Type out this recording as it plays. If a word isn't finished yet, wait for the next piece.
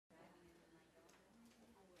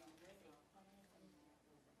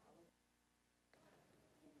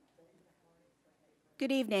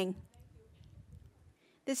Good evening.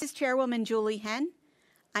 This is Chairwoman Julie Henn.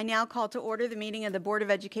 I now call to order the meeting of the Board of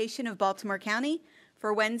Education of Baltimore County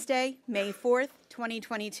for Wednesday, May 4th,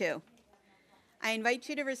 2022. I invite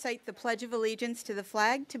you to recite the Pledge of Allegiance to the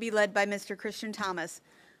flag to be led by Mr. Christian Thomas.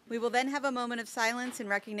 We will then have a moment of silence in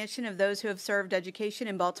recognition of those who have served education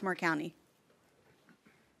in Baltimore County.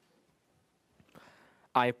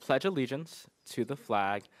 I pledge allegiance to the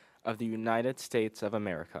flag of the United States of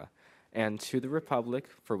America and to the republic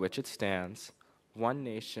for which it stands, one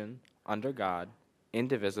nation, under God,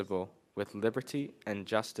 indivisible, with liberty and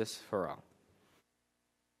justice for all.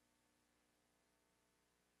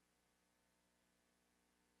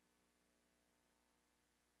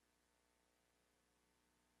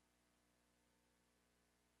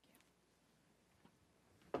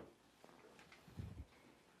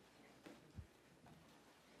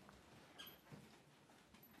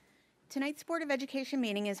 Tonight's Board of Education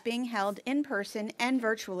meeting is being held in person and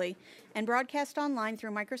virtually and broadcast online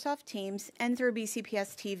through Microsoft Teams and through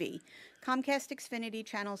BCPS-TV, Comcast Xfinity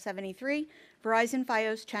Channel 73, Verizon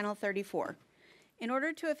Fios Channel 34. In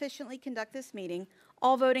order to efficiently conduct this meeting,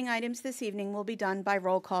 all voting items this evening will be done by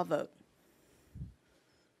roll call vote.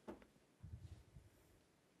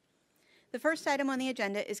 The first item on the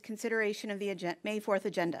agenda is consideration of the May 4th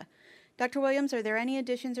agenda. Dr. Williams, are there any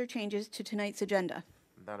additions or changes to tonight's agenda?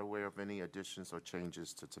 Not aware of any additions or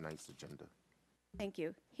changes to tonight's agenda. Thank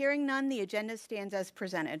you. Hearing none, the agenda stands as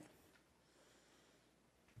presented.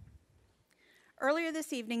 Earlier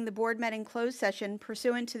this evening, the board met in closed session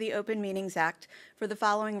pursuant to the Open Meetings Act for the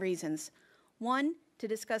following reasons. 1, to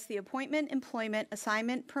discuss the appointment, employment,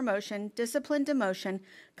 assignment, promotion, discipline, demotion,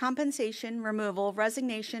 compensation, removal,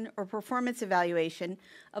 resignation, or performance evaluation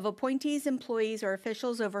of appointees, employees, or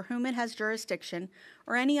officials over whom it has jurisdiction,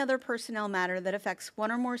 or any other personnel matter that affects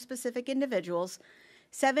one or more specific individuals.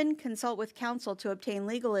 7, consult with counsel to obtain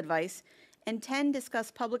legal advice. And 10, discuss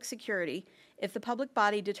public security if the public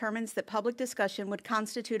body determines that public discussion would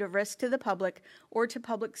constitute a risk to the public or to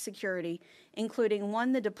public security, including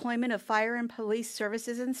 1, the deployment of fire and police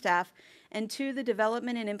services and staff, and 2, the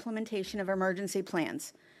development and implementation of emergency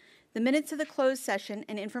plans. The minutes of the closed session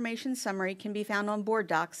and information summary can be found on board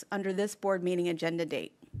docs under this board meeting agenda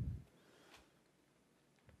date.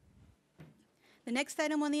 The next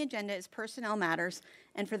item on the agenda is personnel matters,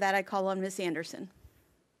 and for that I call on Ms. Anderson.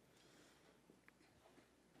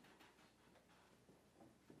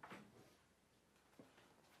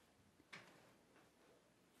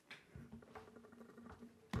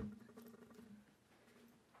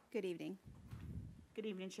 Good evening. Good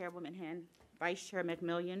evening, Chairwoman Henn, Vice Chair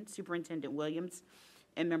McMillian, Superintendent Williams,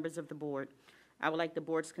 and members of the board. I would like the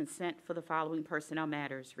board's consent for the following personnel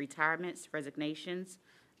matters: retirements, resignations,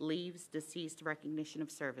 leaves, deceased, recognition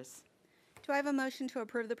of service. Do I have a motion to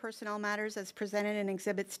approve the personnel matters as presented in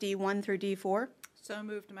Exhibits D1 through D4? So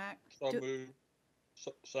moved, Mac. So moved.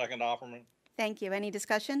 Second, Offerman. Thank you. Any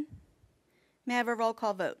discussion? May I have a roll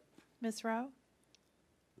call vote? Ms. Rowe?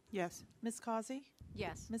 Yes. Ms. Causey?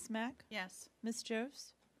 Yes. Ms. Mack? Yes. Ms.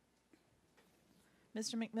 Jose?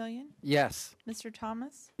 Mr. McMillian? Yes. Mr.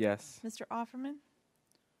 Thomas? Yes. Mr. Offerman?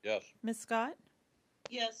 Yes. Ms. Scott?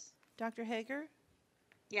 Yes. Dr. Hager?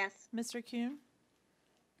 Yes. Mr. Kuhn?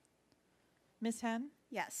 Ms. Henn?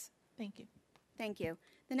 Yes. Thank you. Thank you.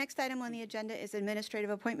 The next item on the agenda is administrative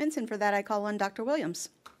appointments, and for that I call on Dr. Williams.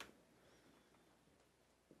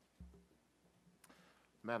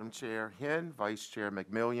 Madam Chair Henn, Vice Chair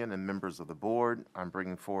McMillian, and members of the board, I'm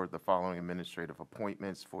bringing forward the following administrative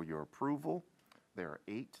appointments for your approval. There are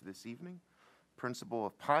 8 this evening. Principal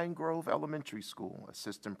of Pine Grove Elementary School,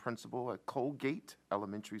 Assistant Principal at Colgate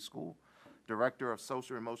Elementary School, Director of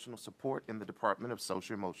Social Emotional Support in the Department of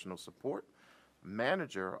Social Emotional Support,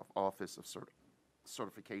 Manager of Office of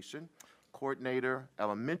Certification, Coordinator,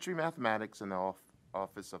 Elementary Mathematics in the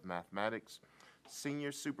Office of Mathematics,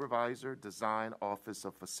 Senior Supervisor, Design, Office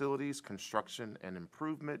of Facilities, Construction and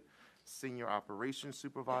Improvement, Senior Operations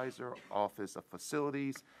Supervisor, Office of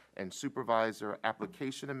Facilities, and Supervisor,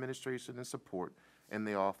 Application Administration and Support in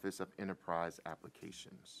the Office of Enterprise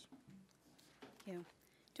Applications. Thank you.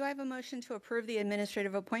 Do I have a motion to approve the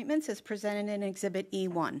administrative appointments as presented in Exhibit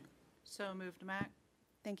E1? So moved, Mac.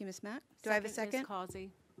 Thank you, Ms. Mack. Do I have a second? Ms. Causey.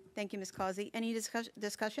 Thank you, Ms. Causey. Any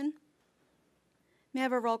discussion? May I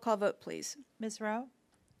have a roll call vote, please? Ms. Rowe?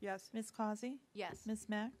 Yes. Ms. Causey? Yes. Ms.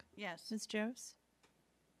 Mack? Yes. Ms. Jose?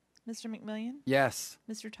 Mr. McMillian? Yes.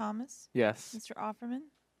 Mr. Thomas? Yes. Mr. Offerman?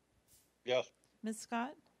 Yes. Ms.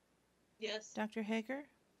 Scott? Yes. Dr. Hager?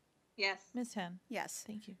 Yes. Ms. Henn? Yes.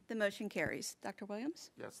 Thank you. The motion carries. Dr.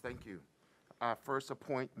 Williams? Yes, thank you. Our first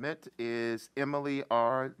appointment is Emily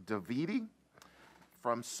R. Davidi,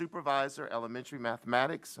 from Supervisor Elementary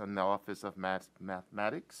Mathematics in the Office of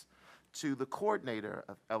Mathematics to the Coordinator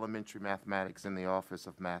of Elementary Mathematics in the Office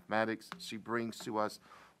of Mathematics. She brings to us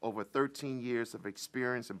over 13 years of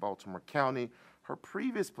experience in Baltimore County. Her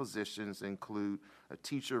previous positions include a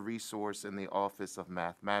teacher resource in the Office of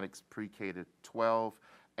Mathematics pre-K to 12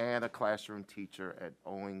 and a classroom teacher at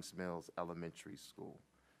Owings Mills Elementary School.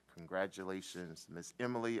 Congratulations, Ms.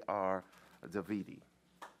 Emily R. Davidi.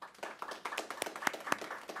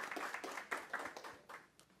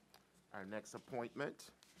 Our next appointment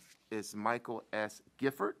is Michael S.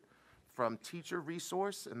 Gifford from Teacher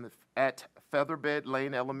Resource at Featherbed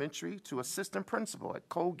Lane Elementary to Assistant Principal at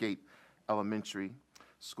Colgate Elementary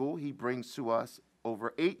School. He brings to us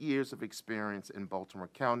over 8 years of experience in Baltimore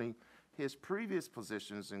County. His previous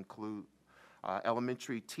positions include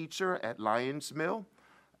elementary teacher at Lyons Mill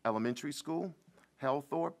Elementary School,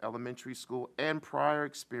 Hellthorpe Elementary School, and prior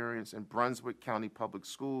experience in Brunswick County Public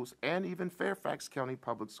Schools and even Fairfax County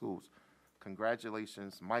Public Schools.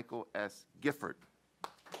 Congratulations, Michael S. Gifford.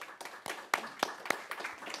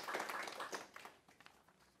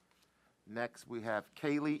 Next, we have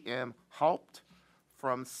Kaylee M. Haupt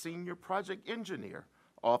from Senior Project Engineer,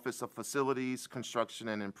 Office of Facilities, Construction,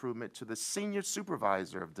 and Improvement to the Senior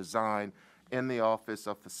Supervisor of Design in the Office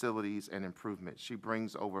of Facilities and Improvement. She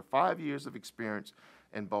brings over 5 years of experience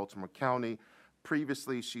in Baltimore County.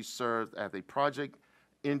 Previously, she served as a project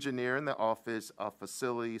engineer in the Office of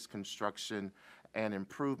Facilities, Construction, and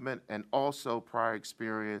Improvement, and also prior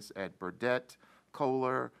experience at Burdett,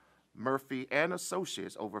 Kohler, Murphy, and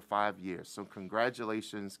Associates over 5 years. So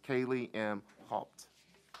congratulations, Kaylee M. Haupt.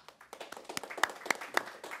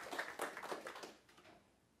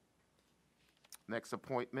 Next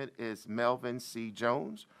appointment is Melvin C.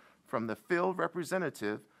 Jones from the Field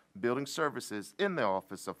Representative, Building Services in the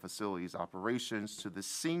Office of Facilities Operations to the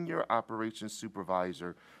Senior Operations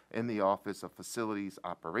Supervisor in the Office of Facilities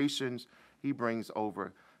Operations. He brings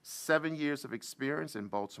over 7 years of experience in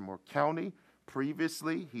Baltimore County.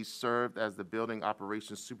 Previously, he served as the Building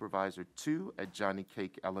Operations Supervisor 2 at Johnny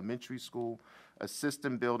Cake Elementary School,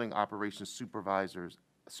 Assistant Building Operations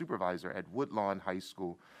Supervisor at Woodlawn High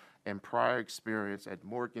School, and prior experience at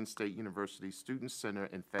Morgan State University Student Center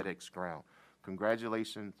and FedEx Ground.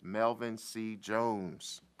 Congratulations, Melvin C.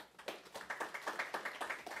 Jones.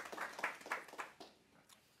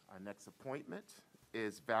 Our next appointment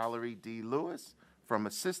is Valerie D. Lewis from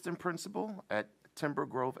Assistant Principal at Timber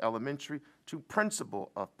Grove Elementary to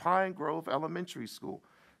Principal of Pine Grove Elementary School.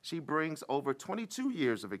 She brings over 22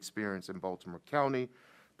 years of experience in Baltimore County.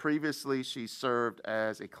 Previously, she served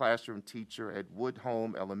as a classroom teacher at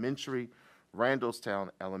Woodhome Elementary, Randallstown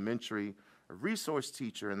Elementary, a resource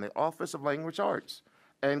teacher in the Office of Language Arts,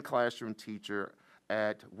 and classroom teacher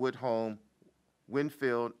at Woodhome,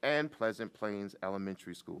 Winfield, and Pleasant Plains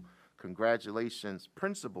Elementary School. Congratulations,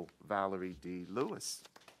 Principal Valerie D. Lewis.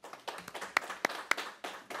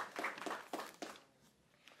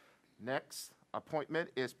 Next appointment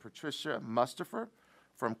is Patricia Mustafer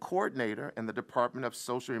from Coordinator in the Department of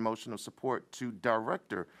Social Emotional Support to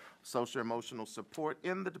Director of Social Emotional Support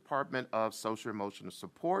in the Department of Social Emotional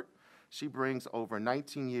Support. She brings over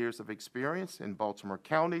 19 years of experience in Baltimore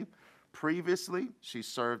County. Previously, she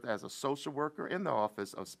served as a social worker in the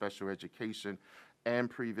Office of Special Education and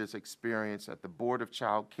previous experience at the Board of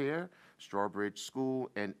Child Care, Strawbridge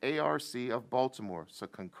School, and ARC of Baltimore. So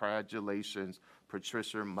congratulations,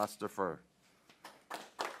 Patricia Mustafer.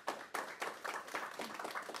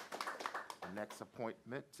 The next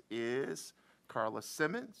appointment is Carla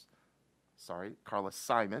Simons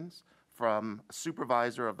from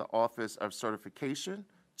Supervisor of the Office of Certification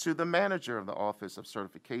to the Manager of the Office of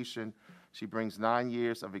Certification. She brings 9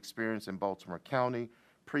 years of experience in Baltimore County.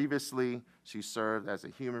 Previously, she served as a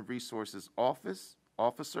Human Resources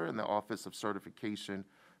Officer in the Office of Certification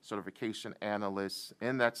Analyst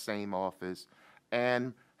in that same office,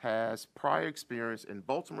 and has prior experience in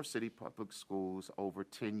Baltimore City Public Schools over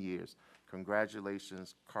 10 years.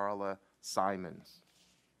 Congratulations, Carla Simons.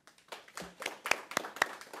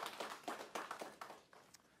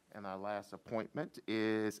 And our last appointment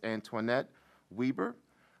is Antoinette Weber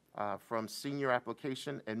from Senior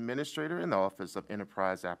Application Administrator in the Office of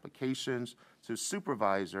Enterprise Applications to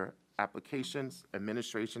Supervisor Applications,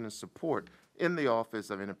 Administration, and Support in the Office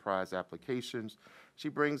of Enterprise Applications. She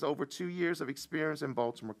brings over 2 years of experience in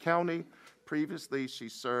Baltimore County. Previously, she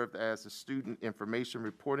served as a Student Information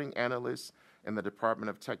Reporting Analyst in the Department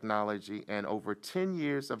of Technology and over 10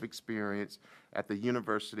 years of experience at the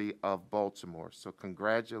University of Baltimore. So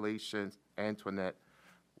congratulations, Antoinette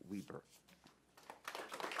Weber.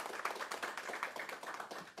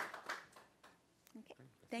 Okay.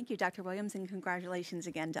 Thank you, Dr. Williams, and congratulations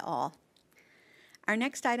again to all. Our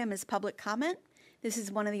next item is public comment. This is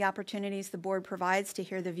one of the opportunities the board provides to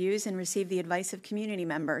hear the views and receive the advice of community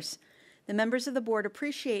members. The members of the board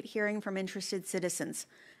appreciate hearing from interested citizens.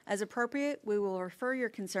 As appropriate, we will refer your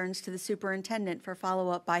concerns to the superintendent for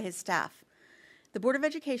follow-up by his staff. The Board of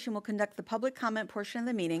Education will conduct the public comment portion of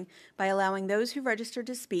the meeting by allowing those who registered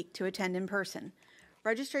to speak to attend in person.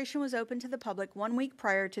 Registration was open to the public 1 week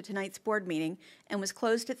prior to tonight's board meeting and was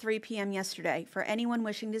closed at 3 p.m. yesterday for anyone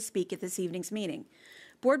wishing to speak at this evening's meeting.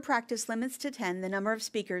 Board practice limits to 10 the number of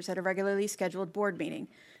speakers at a regularly scheduled board meeting.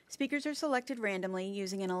 Speakers are selected randomly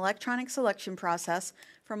using an electronic selection process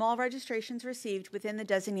from all registrations received within the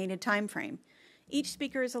designated time frame. Each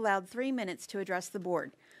speaker is allowed 3 minutes to address the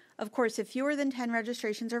board. Of course, if fewer than 10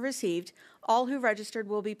 registrations are received, all who registered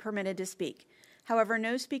will be permitted to speak. However,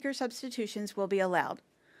 no speaker substitutions will be allowed.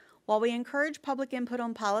 While we encourage public input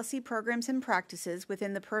on policy, programs, and practices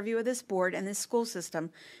within the purview of this board and this school system,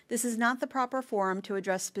 this is not the proper forum to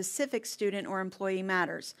address specific student or employee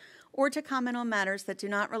matters, or to comment on matters that do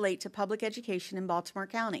not relate to public education in Baltimore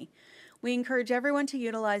County. We encourage everyone to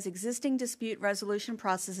utilize existing dispute resolution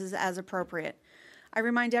processes as appropriate. I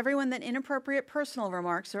remind everyone that inappropriate personal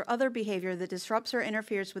remarks or other behavior that disrupts or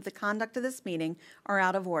interferes with the conduct of this meeting are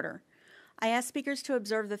out of order. I ask speakers to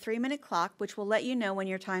observe the 3-minute clock, which will let you know when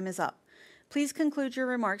your time is up. Please conclude your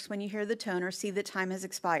remarks when you hear the tone or see that time has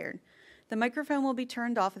expired. The microphone will be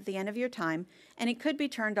turned off at the end of your time, and it could be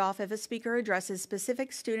turned off if a speaker addresses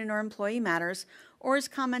specific student or employee matters or is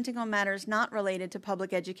commenting on matters not related to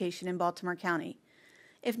public education in Baltimore County.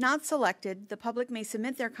 If not selected, the public may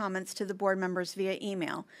submit their comments to the board members via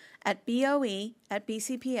email at boe@bcps.org.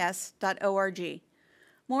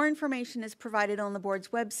 More information is provided on the board's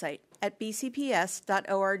website at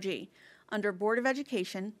bcps.org under Board of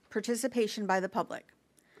Education, Participation by the Public.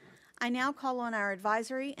 I now call on our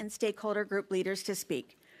advisory and stakeholder group leaders to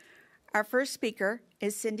speak. Our first speaker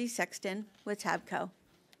is Cindy Sexton with TABCO.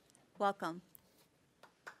 Welcome.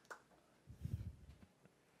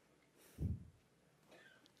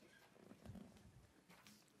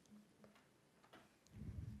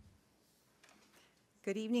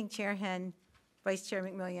 Good evening, Chair Henn, Vice Chair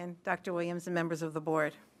McMillian, Dr. Williams, and members of the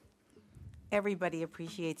board. Everybody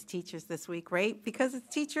appreciates teachers this week, right? Because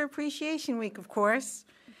it's Teacher Appreciation Week, of course.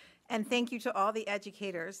 And thank you to all the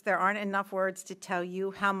educators. There aren't enough words to tell you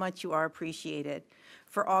how much you are appreciated.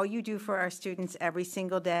 For all you do for our students every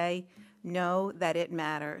single day, know that it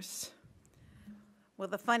matters. Well,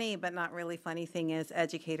 the funny but not really funny thing is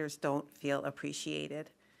educators don't feel appreciated.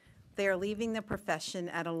 They are leaving the profession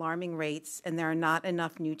at alarming rates, and there are not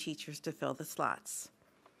enough new teachers to fill the slots.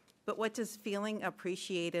 But what does feeling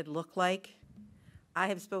appreciated look like? I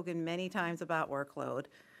have spoken many times about workload.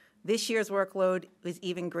 This year's workload is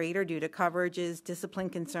even greater due to coverages, discipline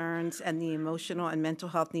concerns, and the emotional and mental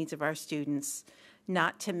health needs of our students,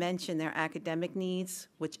 not to mention their academic needs,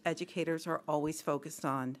 which educators are always focused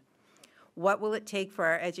on. What will it take for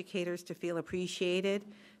our educators to feel appreciated?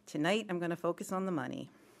 Tonight, I'm going to focus on the money.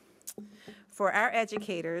 For our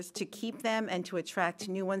educators to keep them and to attract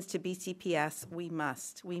new ones to BCPS, we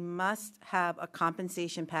must have a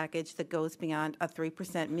compensation package that goes beyond a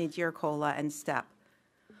 3% mid-year COLA and STEP.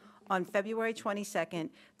 On February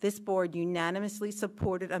 22nd, this board unanimously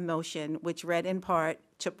supported a motion which read in part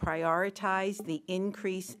to prioritize the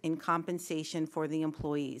increase in compensation for the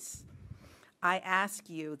employees. I ask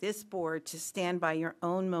you, this board, to stand by your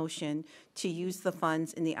own motion to use the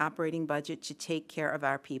funds in the operating budget to take care of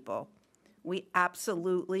our people. We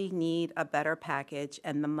absolutely need a better package,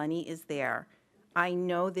 and the money is there. I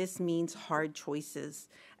know this means hard choices.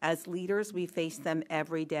 As leaders, we face them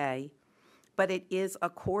every day. But it is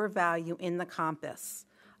a core value in the compass.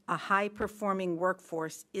 A high-performing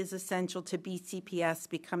workforce is essential to BCPS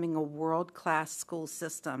becoming a world-class school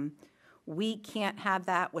system. We can't have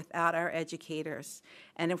that without our educators.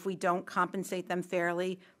 And if we don't compensate them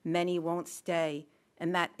fairly, many won't stay.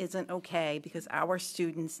 And that isn't okay because our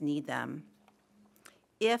students need them.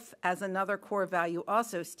 If, as another core value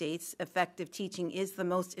also states, effective teaching is the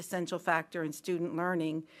most essential factor in student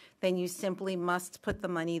learning, then you simply must put the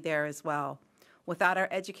money there as well. Without our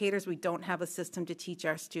educators, we don't have a system to teach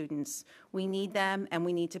our students. We need them, and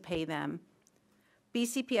we need to pay them.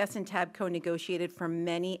 BCPS and TABCO negotiated for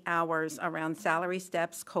many hours around salary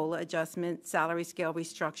steps, COLA adjustment, salary scale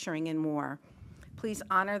restructuring, and more. Please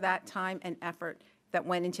honor that time and effort that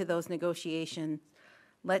went into those negotiations.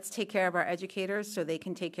 Let's take care of our educators so they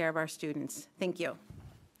can take care of our students. Thank you.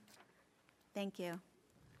 Thank you.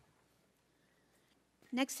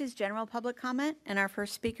 Next is general public comment, and our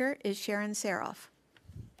first speaker is Sharon Saroff.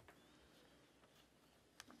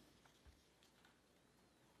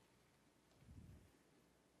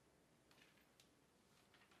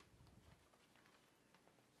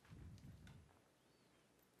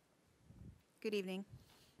 Good evening.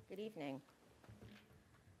 Good evening.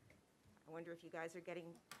 I wonder if you guys are getting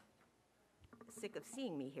sick of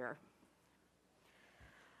seeing me here.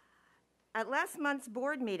 At last month's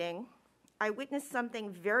board meeting, I witnessed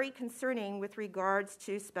something very concerning with regards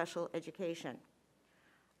to special education.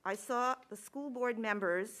 I saw the school board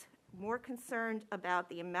members more concerned about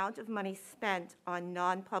the amount of money spent on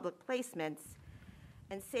non-public placements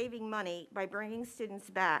and saving money by bringing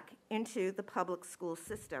students back into the public school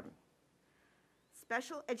system.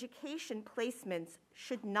 Special education placements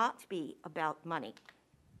should not be about money.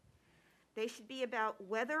 They should be about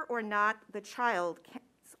whether or not the child's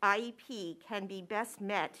IEP can be best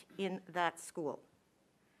met in that school.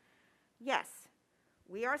 Yes,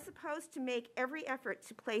 we are supposed to make every effort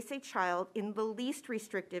to place a child in the least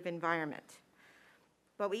restrictive environment.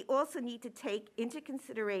 But we also need to take into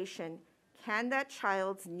consideration, can that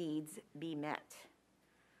child's needs be met?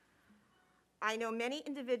 I know many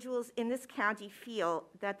individuals in this county feel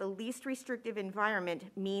that the least restrictive environment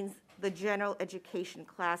means the general education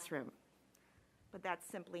classroom, but that's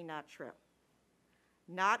simply not true.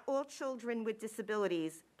 Not all children with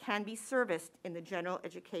disabilities can be serviced in the general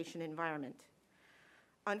education environment.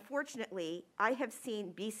 Unfortunately, I have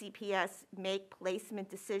seen BCPS make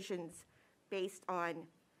placement decisions based on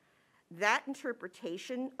that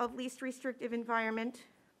interpretation of least restrictive environment,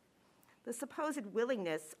 the supposed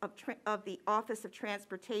willingness of the Office of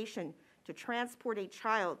Transportation to transport a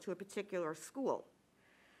child to a particular school.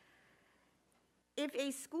 If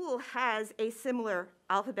a school has a similar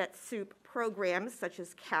alphabet soup program, such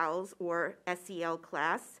as CALS or SEL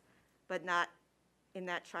class, but not in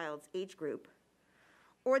that child's age group,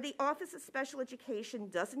 or the Office of Special Education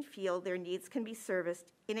doesn't feel their needs can be serviced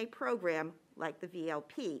in a program like the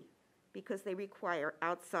VLP because they require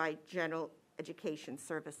outside general education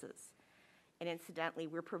services. And incidentally,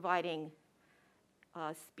 we're providing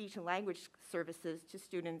speech and language services to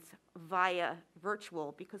students via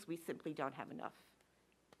virtual because we simply don't have enough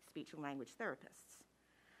speech and language therapists.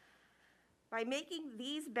 By making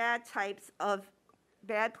these bad types of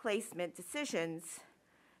bad placement decisions,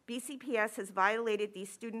 BCPS has violated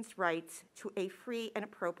these students' rights to a free and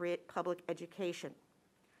appropriate public education.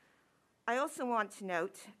 I also want to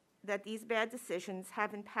note that these bad decisions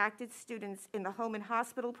have impacted students in the home and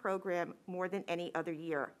hospital program more than any other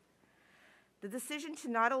year. The decision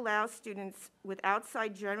to not allow students with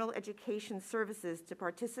outside general education services to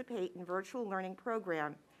participate in virtual learning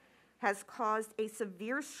program has caused a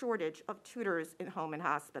severe shortage of tutors in home and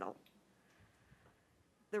hospital.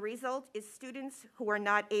 The result is students who are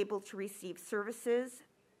not able to receive services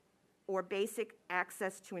or basic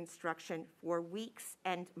access to instruction for weeks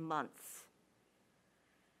and months.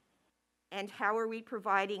 And how are we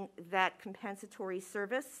providing that compensatory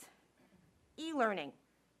service? E-learning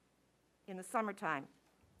in the summertime.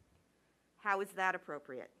 How is that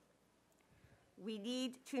appropriate? We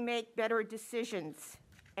need to make better decisions,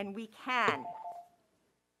 and we can.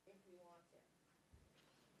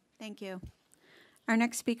 Thank you. Our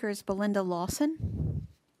next speaker is Belinda Lawson.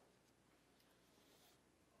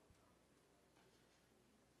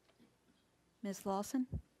 Ms. Lawson?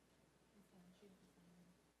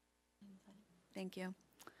 Thank you.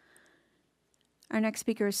 Our next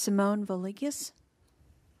speaker is Simone Voligius.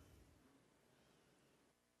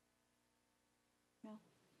 No?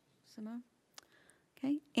 Simone?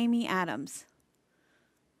 Okay. Amy Adams.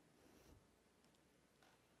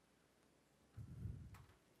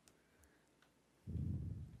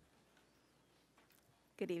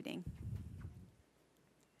 Good evening.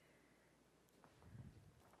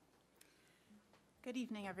 Good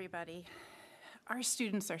evening, everybody. Our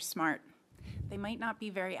students are smart. They might not be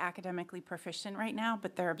very academically proficient right now,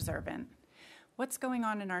 but they're observant. What's going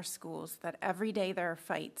on in our schools that every day there are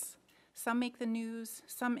fights? Some make the news,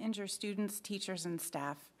 some injure students, teachers, and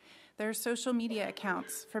staff. There are social media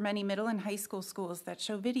accounts for many middle and high school schools that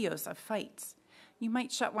show videos of fights. You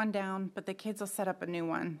might shut one down, but the kids will set up a new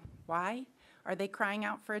one. Why? Are they crying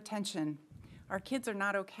out for attention? Our kids are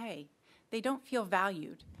not okay. They don't feel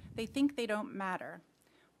valued. They think they don't matter.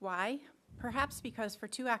 Why? Perhaps because for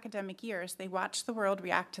 2 academic years, they watched the world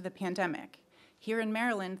react to the pandemic. Here in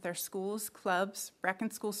Maryland, their schools, clubs, rec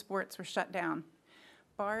and school sports were shut down.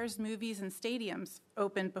 Bars, movies, and stadiums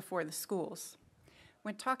opened before the schools.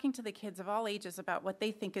 When talking to the kids of all ages about what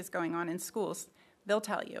they think is going on in schools, they'll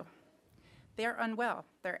tell you. They're unwell.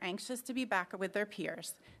 They're anxious to be back with their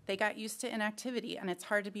peers. They got used to inactivity, and it's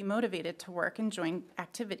hard to be motivated to work and join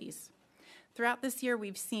activities. Throughout this year,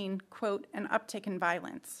 we've seen, quote, an uptick in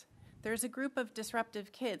violence. There's a group of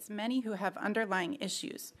disruptive kids, many who have underlying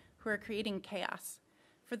issues, who are creating chaos.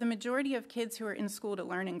 For the majority of kids who are in school to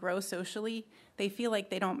learn and grow socially, they feel like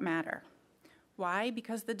they don't matter. Why?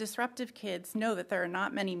 Because the disruptive kids know that there are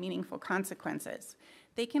not many meaningful consequences.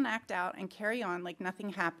 They can act out and carry on like nothing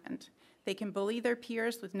happened. They can bully their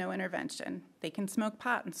peers with no intervention. They can smoke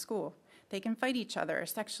pot in school. They can fight each other or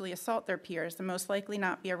sexually assault their peers and most likely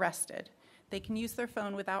not be arrested. They can use their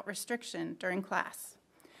phone without restriction during class.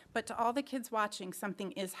 But to all the kids watching,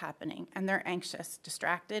 something is happening, and they're anxious,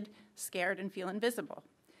 distracted, scared, and feel invisible.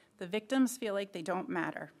 The victims feel like they don't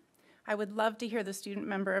matter. I would love to hear the student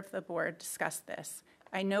member of the board discuss this.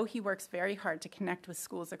 I know he works very hard to connect with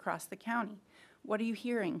schools across the county. What are you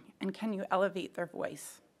hearing, and can you elevate their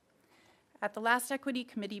voice? At the last Equity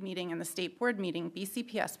Committee meeting and the State Board meeting,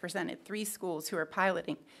 BCPS presented 3 schools who are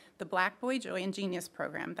piloting the Black Boy Joy and Genius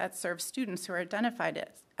program that serves students who are identified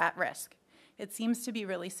as at risk. It seems to be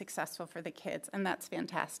really successful for the kids, and that's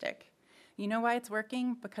fantastic. You know why it's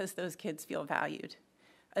working? Because those kids feel valued.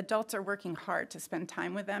 Adults are working hard to spend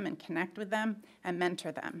time with them and connect with them and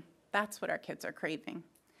mentor them. That's what our kids are craving.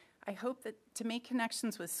 I hope that to make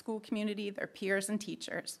connections with school community, their peers, and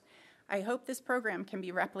teachers. I hope this program can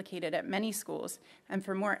be replicated at many schools and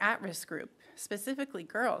for more at-risk group, specifically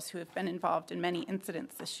girls who have been involved in many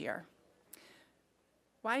incidents this year.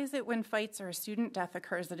 Why is it when fights or a student death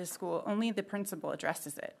occurs at a school, only the principal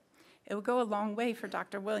addresses it? It would go a long way for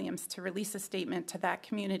Dr. Williams to release a statement to that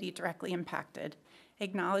community directly impacted.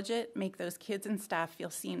 Acknowledge it, make those kids and staff feel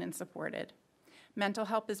seen and supported. Mental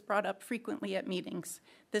health is brought up frequently at meetings.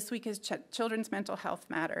 This week is Children's Mental Health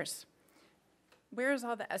Matters. Where is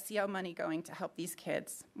all the SEL money going to help these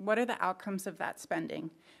kids? What are the outcomes of that spending?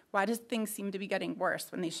 Why does things seem to be getting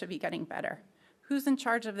worse when they should be getting better? Who's in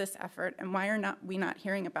charge of this effort, and why are we not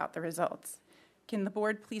hearing about the results? Can the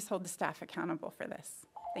board please hold the staff accountable for this?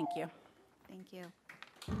 Thank you. Thank you.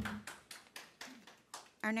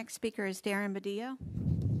 Our next speaker is Darren Badillo.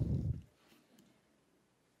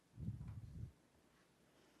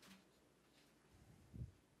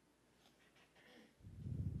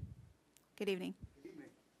 Good evening.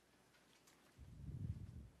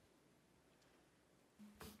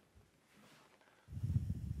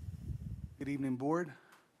 Good evening, board.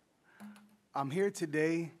 I'm here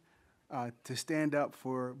today to stand up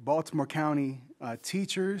for Baltimore County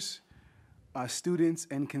teachers, students,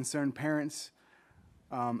 and concerned parents.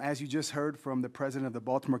 As you just heard from the president of the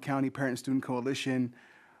Baltimore County Parent-Student Coalition,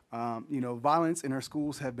 violence in our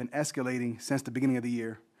schools have been escalating since the beginning of the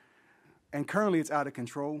year. And currently it's out of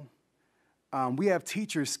control. We have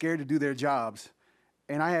teachers scared to do their jobs.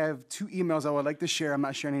 And I have 2 emails I would like to share. I'm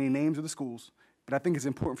not sharing any names of the schools, but I think it's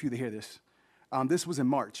important for you to hear this. This was in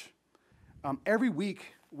March. Every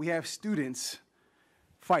week we have students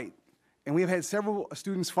fight. And we have had several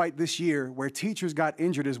students fight this year where teachers got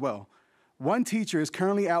injured as well. One teacher is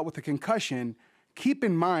currently out with a concussion. Keep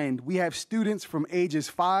in mind, we have students from ages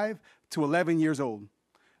 5 to 11 years old.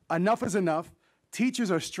 Enough is enough. Teachers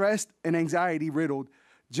are stressed and anxiety riddled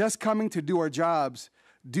just coming to do our jobs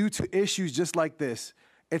due to issues just like this.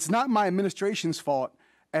 It's not my administration's fault,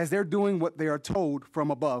 as they're doing what they are told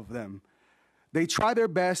from above them. They try their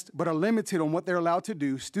best, but are limited on what they're allowed to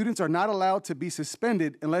do. Students are not allowed to be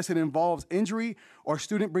suspended unless it involves injury or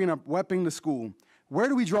student bringing a weapon to school. Where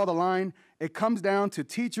do we draw the line? It comes down to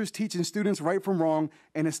teachers teaching students right from wrong,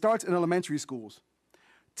 and it starts in elementary schools.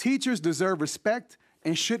 Teachers deserve respect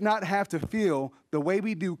and should not have to feel the way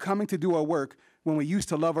we do coming to do our work when we used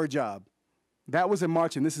to love our job. That was in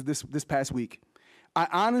March, and this is this past week. I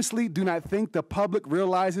honestly do not think the public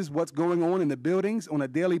realizes what's going on in the buildings on a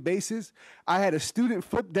daily basis. I had a student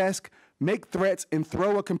flip desk, make threats, and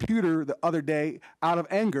throw a computer the other day out of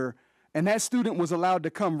anger, and that student was allowed to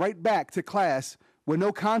come right back to class with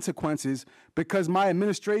no consequences because my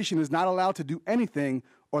administration is not allowed to do anything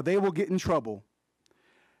or they will get in trouble.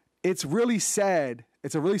 It's really sad.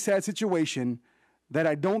 It's a really sad situation that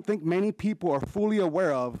I don't think many people are fully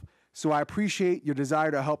aware of, so I appreciate your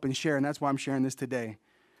desire to help and share, and that's why I'm sharing this today.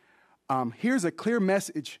 Here's a clear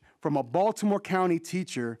message from a Baltimore County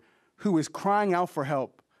teacher who is crying out for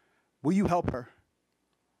help. Will you help her?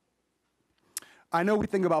 I know we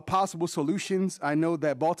think about possible solutions. I know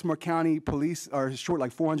that Baltimore County police are short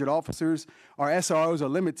like 400 officers. Our SROs are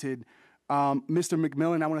limited. Mr.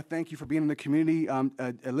 McMillan, I want to thank you for being in the community,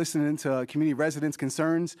 listening to community residents'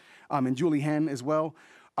 concerns, and Julie Henn as well.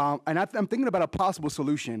 And I'm thinking about a possible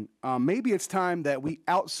solution. Maybe it's time that we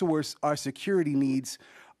outsource our security needs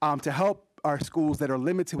to help our schools that are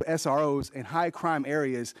limited with SROs in high crime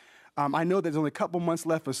areas. I know there's only a couple months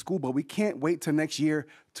left of school, but we can't wait till next year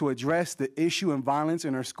to address the issue and violence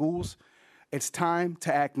in our schools. It's time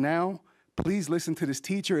to act now. please listen to this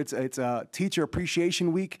teacher. It's a Teacher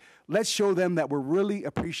Appreciation Week. Let's show them that we really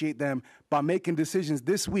appreciate them by making decisions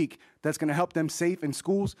this week that's going to help them safe in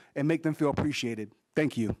schools and make them feel appreciated.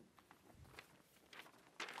 Thank you.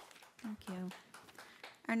 Thank you.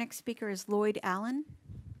 Our next speaker is Lloyd Allen.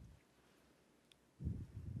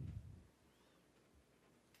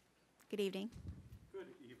 Good evening. Good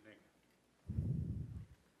evening.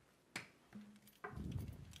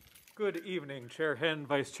 Good evening, Chair Henn,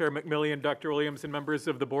 Vice Chair McMillian, Dr. Williams, and members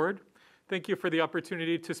of the board. Thank you for the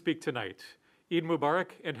opportunity to speak tonight. Eid Mubarak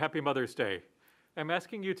and Happy Mother's Day. I'm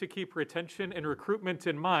asking you to keep retention and recruitment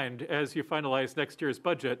in mind as you finalize next year's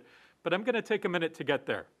budget, but I'm going to take a minute to get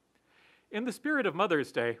there. In the spirit of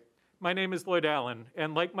Mother's Day, my name is Lloyd Allen,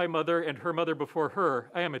 and like my mother and her mother before her,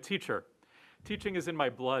 I am a teacher. Teaching is in my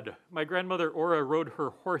blood. My grandmother Ora rode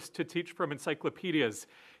her horse to teach from encyclopedias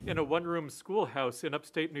in a one-room schoolhouse in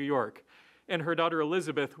upstate New York, and her daughter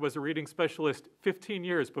Elizabeth was a reading specialist 15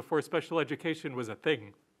 years before special education was a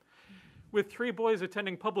thing. With 3 boys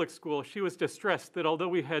attending public school, she was distressed that although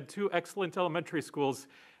we had 2 excellent elementary schools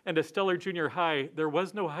and a stellar junior high, there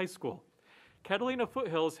was no high school. Catalina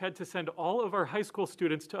Foothills had to send all of our high school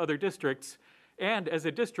students to other districts and, as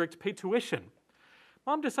a district, pay tuition.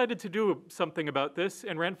 Mom decided to do something about this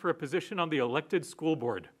and ran for a position on the elected school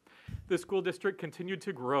board. The school district continued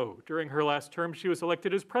to grow. During her last term, she was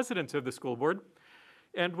elected as president of the school board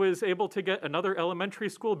and was able to get another elementary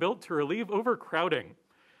school built to relieve overcrowding.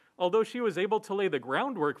 Although she was able to lay the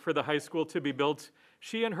groundwork for the high school to be built,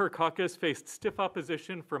 she and her caucus faced stiff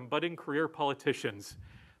opposition from budding career politicians.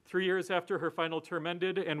 3 years after her final term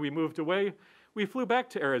ended and we moved away, we flew back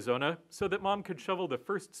to Arizona so that Mom could shovel the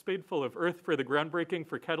first spadeful of earth for the groundbreaking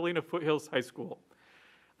for Catalina Foothills High School.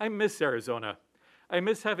 I miss Arizona. I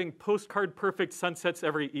miss having postcard-perfect sunsets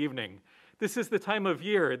every evening. This is the time of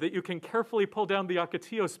year that you can carefully pull down the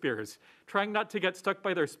ocotillo spears, trying not to get stuck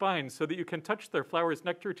by their spines so that you can touch their flower's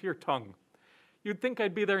nectar to your tongue. You'd think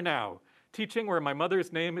I'd be there now, teaching where my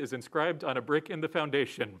mother's name is inscribed on a brick in the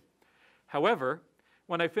foundation. However,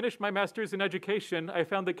 when I finished my master's in education, I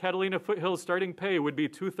found that Catalina Foothills' starting pay would be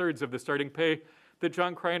 2/3 of the starting pay that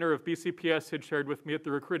John Kreiner of BCPS had shared with me at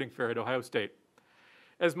the recruiting fair at Ohio State.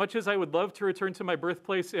 As much as I would love to return to my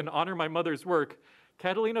birthplace and honor my mother's work,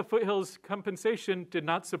 Catalina Foothills' compensation did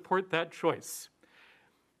not support that choice.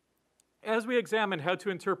 As we examine how to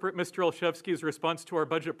interpret Mr. Olszewski's response to our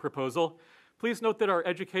budget proposal, please note that our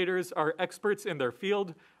educators are experts in their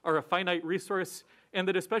field, are a finite resource, and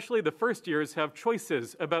that especially the first years have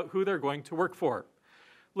choices about who they're going to work for.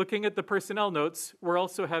 Looking at the personnel notes, we're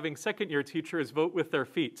also having second-year teachers vote with their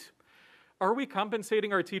feet. Are we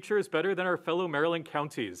compensating our teachers better than our fellow Maryland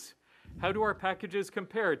counties? How do our packages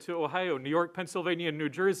compare to Ohio, New York, Pennsylvania, and New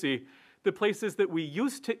Jersey, the places that we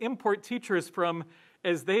used to import teachers from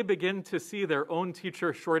as they begin to see their own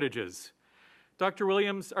teacher shortages? Dr.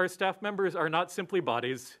 Williams, our staff members are not simply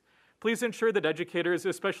bodies. Please ensure that educators,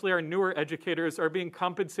 especially our newer educators, are being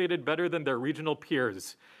compensated better than their regional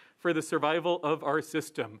peers for the survival of our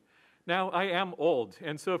system. Now, I am old,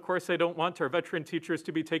 and so of course I don't want our veteran teachers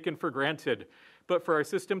to be taken for granted. But for our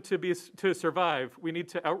system to survive, we need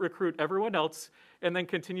to out-recruit everyone else and then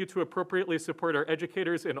continue to appropriately support our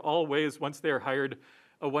educators in all ways once they are hired.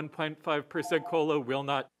 A 1.5% COLA will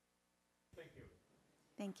not. Thank you.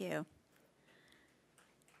 Thank you.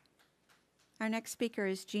 Our next speaker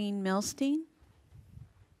is Jean Milstein.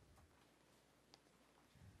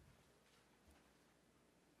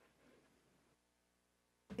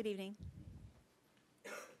 Good evening.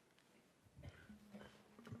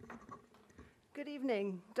 Good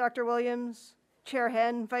evening, Dr. Williams, Chair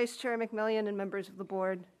Henn, Vice Chair McMillian, and members of the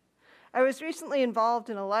board. I was recently involved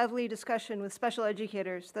in a lively discussion with special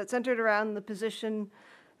educators that centered around the position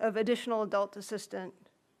of additional adult assistant.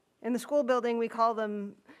 In the school building, we call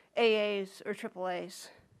them AAs or AAAs.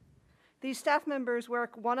 These staff members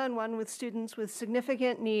work one-on-one with students with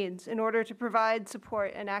significant needs in order to provide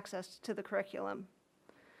support and access to the curriculum.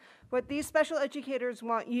 What these special educators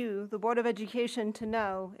want you, the Board of Education, to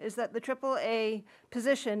know is that the AAA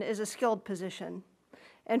position is a skilled position,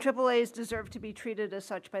 and AAAs deserve to be treated as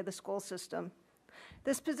such by the school system.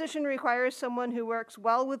 This position requires someone who works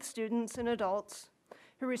well with students and adults,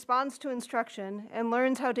 who responds to instruction, and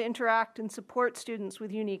learns how to interact and support students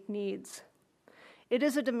with unique needs. It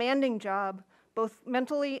is a demanding job, both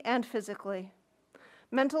mentally and physically.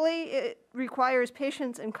 Mentally, it requires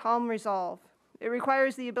patience and calm resolve. It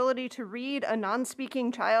requires the ability to read a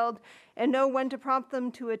non-speaking child and know when to prompt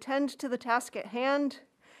them to attend to the task at hand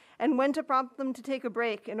and when to prompt them to take a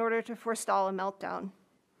break in order to forestall a meltdown.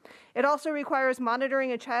 It also requires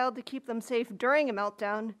monitoring a child to keep them safe during a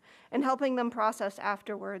meltdown and helping them process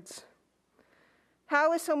afterwards.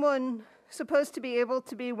 How is someone supposed to be able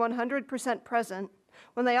to be 100% present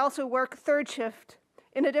when they also work third shift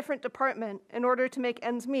in a different department in order to make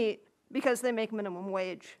ends meet because they make minimum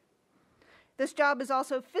wage? This job is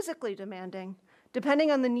also physically demanding.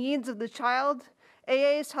 Depending on the needs of the child,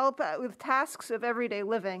 AAs help with tasks of everyday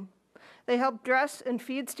living. They help dress and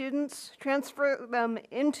feed students, transfer them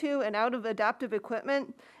into and out of adaptive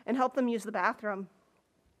equipment, and help them use the bathroom.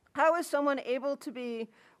 How is someone able to be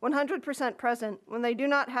 100% present when they do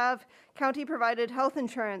not have county-provided health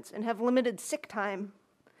insurance and have limited sick time?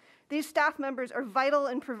 These staff members are vital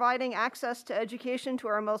in providing access to education to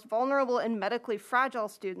our most vulnerable and medically fragile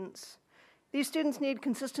students. These students need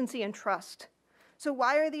consistency and trust. So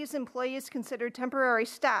why are these employees considered temporary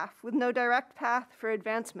staff with no direct path for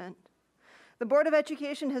advancement? The Board of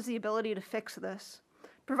Education has the ability to fix this,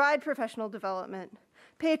 provide professional development,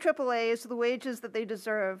 pay AAAs the wages that they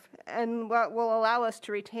deserve, and what will allow us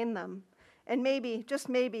to retain them. And maybe, just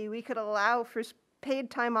maybe, we could allow for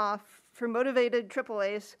paid time off for motivated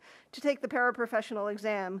AAAs to take the paraprofessional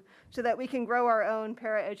exam so that we can grow our own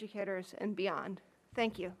paraeducators and beyond.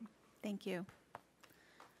 Thank you. Thank you.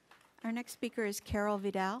 Our next speaker is Carol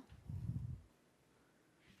Vidal.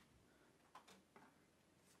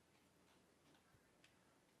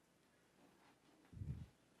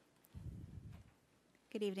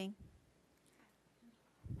 Good evening.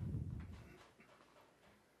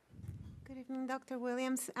 Good evening, Dr.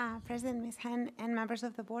 Williams, President Ms. Henn, and members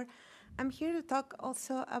of the board. I'm here to talk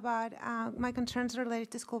also about my concerns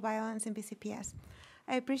related to school violence in BCPS.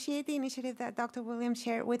 I appreciate the initiative that Dr. Williams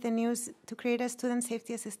shared with the news to create a student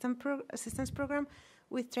safety assistance program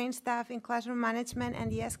with trained staff in classroom management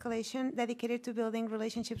and de-escalation dedicated to building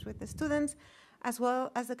relationships with the students, as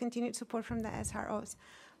well as the continued support from the SROs.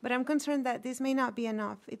 But I'm concerned that this may not be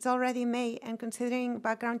enough. It's already May, and considering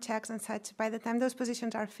background checks and such, by the time those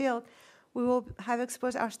positions are filled, we will have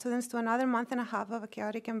exposed our students to another month and a half of a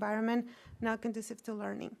chaotic environment not conducive to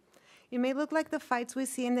learning. It may look like the fights we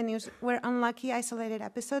see in the news were unlucky, isolated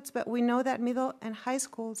episodes, but we know that middle and high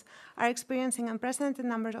schools are experiencing unprecedented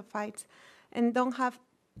numbers of fights and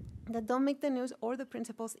that don't make the news or the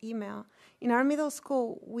principal's email. In our middle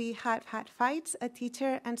school, we have had fights, a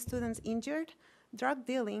teacher and students injured, drug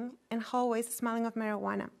dealing, and hallways smelling of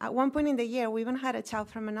marijuana. At one point in the year, we even had a child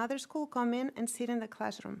from another school come in and sit in the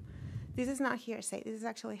classroom. This is not hearsay, this is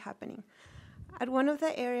actually happening. At one of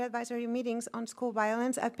the area advisory meetings on school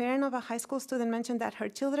violence, a parent of a high school student mentioned that her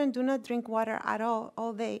children do not drink water at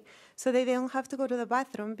all day, so they don't have to go to the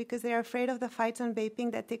bathroom because they are afraid of the fights on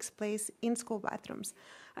vaping that takes place in school bathrooms.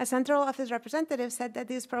 A central office representative said that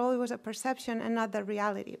this probably was a perception and not the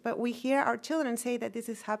reality, but we hear our children say that this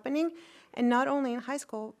is happening, and not only in high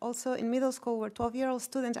school, also in middle school where 12-year-old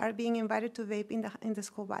students are being invited to vape in the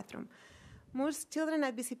school bathroom. Most children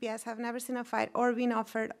at BCPS have never seen a fight or been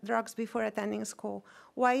offered drugs before attending school.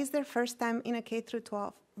 Why is their first time in a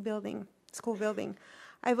K-12 school building?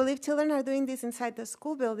 I believe children are doing this inside the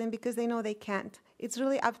school building because they know they can't. It's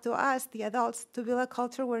really up to us, the adults, to build a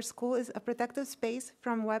culture where school is a protective space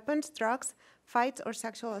from weapons, drugs, fights, or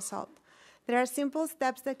sexual assault. There are simple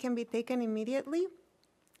steps that can be taken immediately.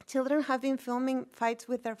 Children have been filming fights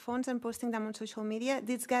with their phones and posting them on social media.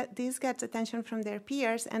 This gets attention from their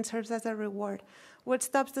peers and serves as a reward. What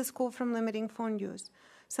stops the school from limiting phone use?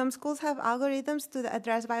 Some schools have algorithms to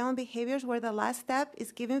address violent behaviors where the last step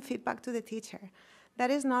is giving feedback to the teacher.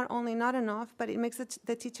 That is not only not enough, but it makes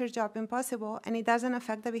the teacher's job impossible, and it doesn't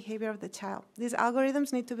affect the behavior of the child. These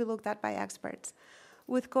algorithms need to be looked at by experts.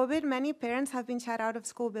 With COVID, many parents have been shut out of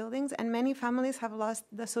school buildings, and many families have lost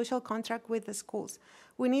the social contract with the schools.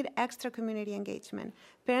 We need extra community engagement.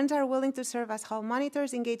 Parents are willing to serve as hall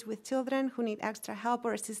monitors, engage with children who need extra help,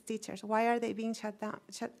 or assist teachers. Why are they being shut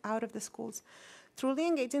out of the schools? Truly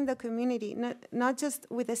engaging the community, not just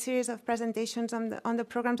with a series of presentations on the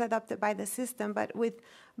programs adopted by the system, but with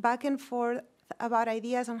back and forth about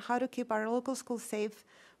ideas on how to keep our local schools safe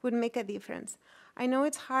would make a difference. I know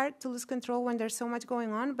it's hard to lose control when there's so much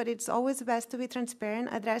going on, but it's always best to be transparent,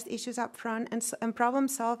 address issues up front, and problem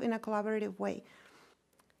solve in a collaborative way.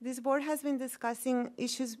 This board has been discussing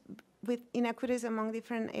issues with inequities among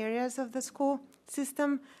different areas of the school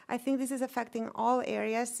system. I think this is affecting all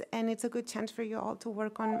areas, and it's a good chance for you all to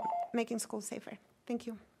work on making schools safer. Thank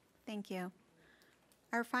you. Thank you.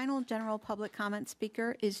 Our final general public comment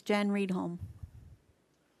speaker is Jen Reedholm.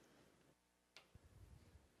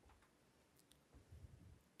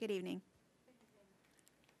 Good evening.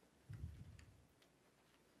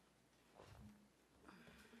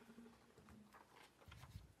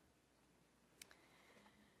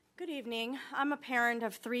 Good evening. I'm a parent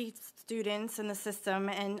of 3 students in the system,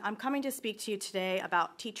 and I'm coming to speak to you today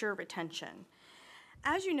about teacher retention.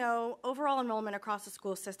 As you know, overall enrollment across the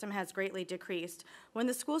school system has greatly decreased. When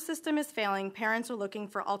the school system is failing, parents are looking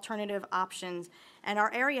for alternative options, and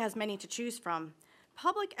our area has many to choose from.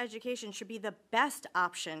 Public education should be the best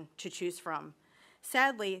option to choose from.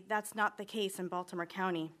 Sadly, that's not the case in Baltimore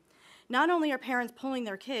County. Not only are parents pulling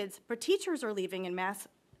their kids, but teachers are leaving in mass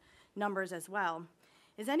numbers as well.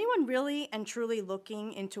 Is anyone really and truly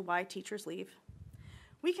looking into why teachers leave?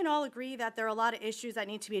 We can all agree that there are a lot of issues that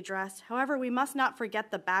need to be addressed. However, we must not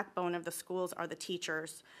forget the backbone of the schools are the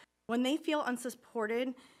teachers. When they feel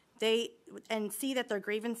unsupported and see that their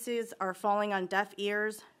grievances are falling on deaf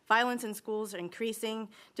ears, violence in schools are increasing,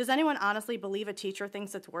 does anyone honestly believe a teacher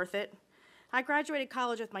thinks it's worth it? I graduated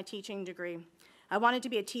college with my teaching degree. I wanted to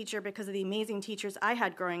be a teacher because of the amazing teachers I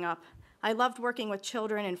had growing up. I loved working with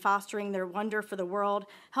children and fostering their wonder for the world,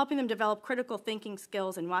 helping them develop critical thinking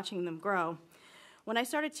skills and watching them grow. When I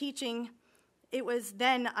started teaching, it was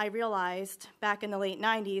then I realized, back in the late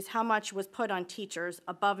 90s, how much was put on teachers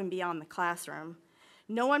above and beyond the classroom.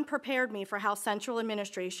 No one prepared me for how central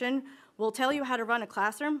administration will tell you how to run a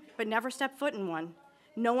classroom, but never step foot in one.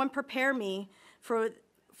 No one prepared me for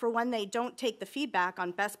when they don't take the feedback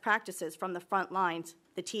on best practices from the front lines,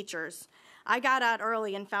 the teachers. I got out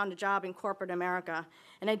early and found a job in corporate America,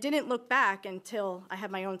 and I didn't look back until I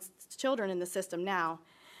have my own children in the system now.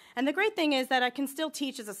 And the great thing is that I can still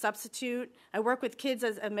teach as a substitute. I work with kids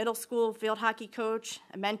as a middle school field hockey coach,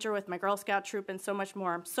 a mentor with my Girl Scout troop, and so much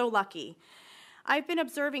more. I'm so lucky. I've been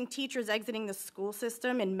observing teachers exiting the school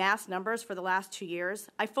system in mass numbers for the last 2 years.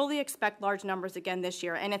 I fully expect large numbers again this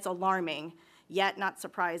year, and it's alarming, yet not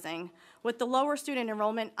surprising. With the lower student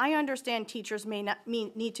enrollment, I understand teachers may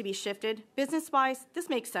need to be shifted. Business-wise, this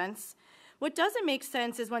makes sense. What doesn't make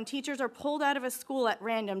sense is when teachers are pulled out of a school at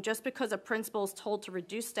random just because a principal is told to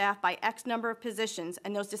reduce staff by X number of positions,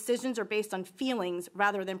 and those decisions are based on feelings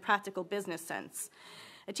rather than practical business sense.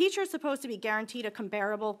 A teacher is supposed to be guaranteed a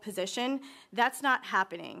comparable position. That's not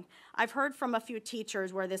happening. I've heard from a few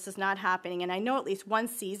teachers where this is not happening, and I know at least one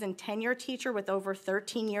seasoned tenure teacher with over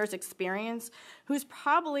 13 years experience who's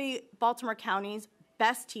probably Baltimore County's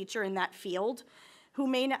best teacher in that field, who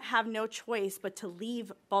may not have no choice but to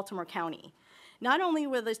leave Baltimore County. Not only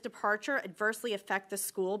will this departure adversely affect the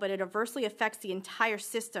school, but it adversely affects the entire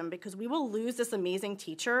system because we will lose this amazing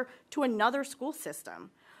teacher to another school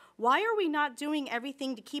system. Why are we not doing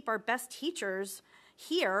everything to keep our best teachers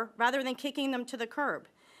here rather than kicking them to the curb?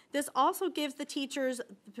 This also gives the teachers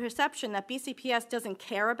the perception that BCPS doesn't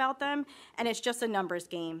care about them and it's just a numbers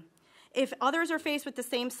game. If others are faced with the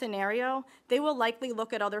same scenario, they will likely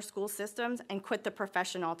look at other school systems and quit the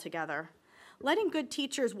profession altogether. Letting good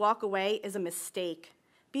teachers walk away is a mistake.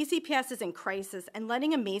 BCPS is in crisis, and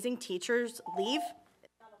letting amazing teachers leave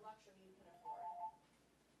is not a luxury you can afford.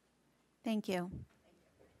 Thank you.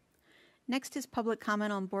 Next is public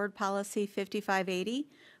comment on Board Policy 5580,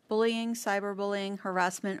 bullying, cyberbullying,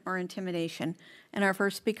 harassment, or intimidation. And our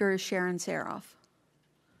first speaker is Sharon Saroff.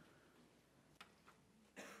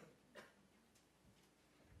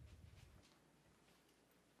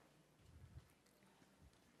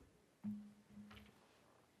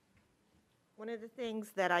 One of the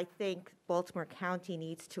things that I think Baltimore County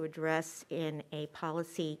needs to address in a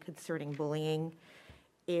policy concerning bullying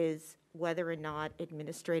is whether or not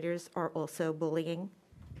administrators are also bullying.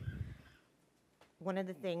 One of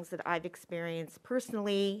the things that I've experienced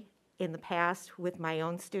personally in the past with my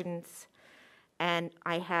own students, and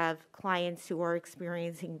I have clients who are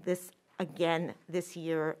experiencing this again this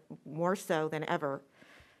year more so than ever,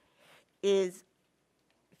 is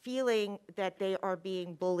feeling that they are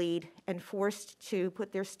being bullied and forced to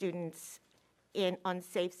put their students in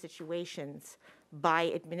unsafe situations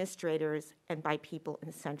by administrators and by people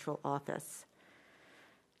in central office.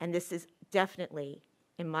 And this is definitely,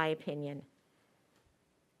 in my opinion,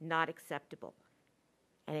 not acceptable,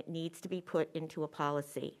 and it needs to be put into a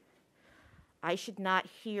policy. I should not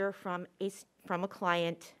hear from a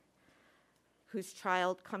client whose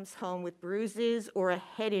child comes home with bruises or a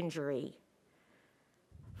head injury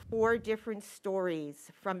 4 different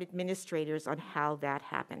stories from administrators on how that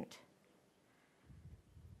happened.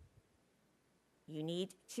 You need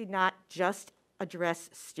to not just address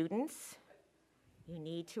students, you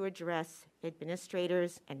need to address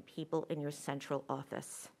administrators and people in your central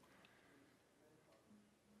office.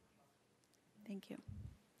 Thank you.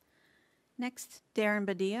 Next, Darren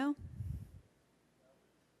Badillo.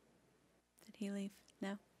 Did he leave?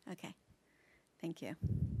 No? Okay. Thank you.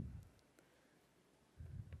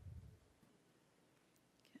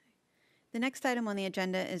 The next item on the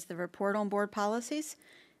agenda is the report on board policies.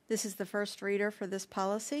 This is the first reader for this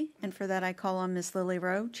policy, and for that I call on Ms. Lily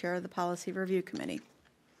Rowe, Chair of the Policy Review Committee.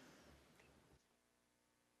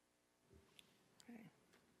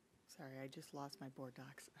 I just lost my board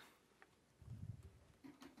docs.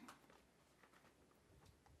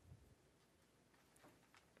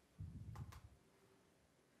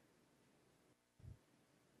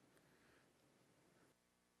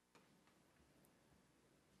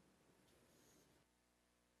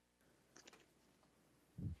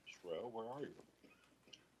 Sherelle, where are you?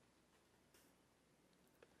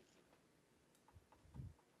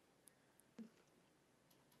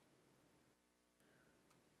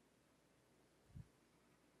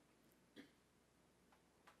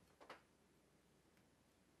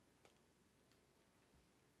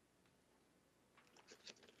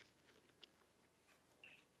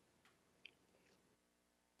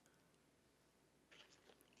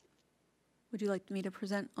 Would you like me to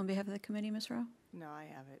present on behalf of the committee, Ms. Rowe? No, I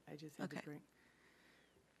have it. I just had to Okay. bring.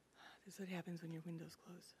 This is what happens when your windows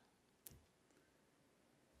close.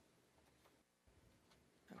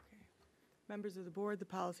 Okay. Members of the board, the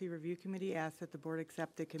Policy Review Committee asks that the board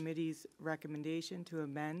accept the committee's recommendation to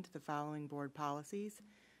amend the following board policies.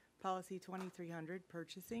 Policy 2300,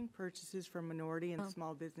 purchasing, purchases from minority and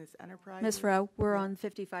small business enterprises. Ms. Rowe, we're on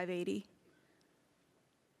 5580.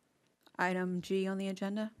 Item G on the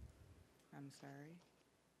agenda. I'm sorry.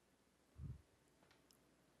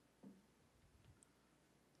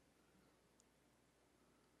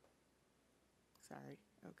 Sorry,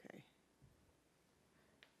 okay.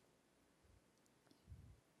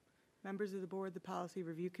 Members of the board, the Policy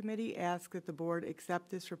Review Committee ask that the board accept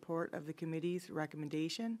this report of the committee's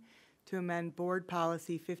recommendation to amend Board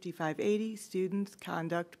Policy 5580, Students,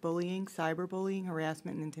 Conduct, Bullying, Cyberbullying,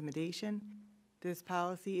 Harassment, and Intimidation. This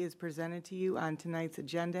policy is presented to you on tonight's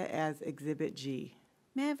agenda as Exhibit G.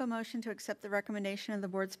 May I have a motion to accept the recommendation of the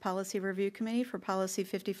board's Policy Review Committee for Policy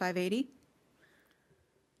 5580?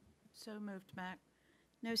 So moved, Mac.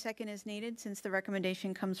 No second is needed since the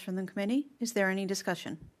recommendation comes from the committee. Is there any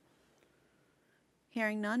discussion?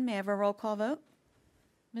 Hearing none, may I have a roll call vote?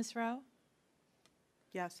 Ms. Rowe?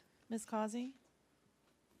 Yes. Ms. Causey?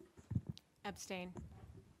 Abstain.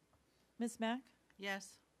 Ms. Mack?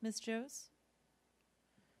 Yes. Ms. Joes?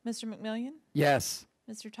 Mr. McMillian? Yes.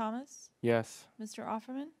 Mr. Thomas? Yes. Mr.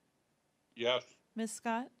 Offerman? Yes. Ms.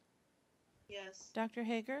 Scott? Yes. Dr.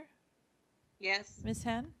 Hager? Yes. Ms.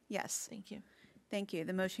 Henn? Yes. Thank you. Thank you.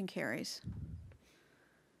 The motion carries.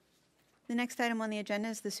 The next item on the agenda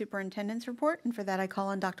is the superintendent's report, and for that I call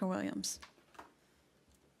on Dr. Williams.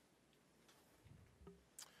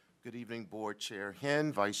 Good evening, Board Chair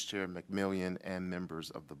Henn, Vice Chair McMillian, and members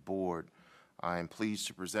of the board. I am pleased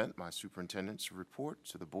to present my superintendent's report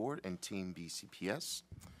to the board and Team BCPS.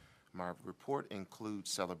 My report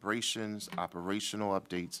includes celebrations, operational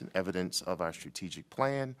updates, and evidence of our strategic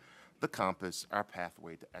plan, the compass, our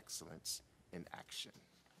pathway to excellence in action.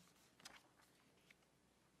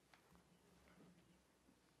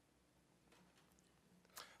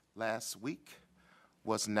 Last week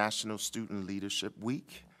was National Student Leadership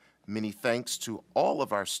Week. Many thanks to all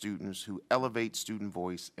of our students who elevate student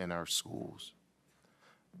voice in our schools.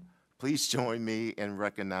 Please join me in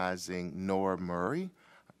recognizing Nora Murray,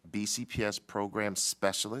 BCPS Program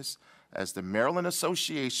Specialist, as the Maryland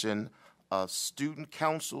Association of Student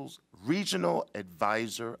Council's Regional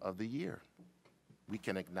Advisor of the Year. We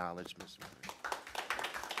can acknowledge Ms. Murray.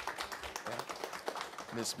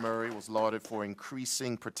 Ms. Murray was lauded for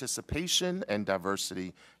increasing participation and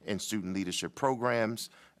diversity in student leadership programs,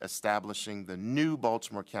 establishing the new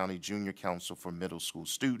Baltimore County Junior Council for Middle School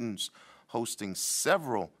Students, hosting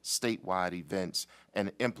several statewide events,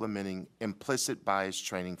 and implementing implicit bias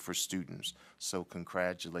training for students. So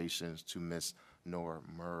congratulations to Ms. Nora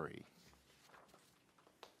Murray.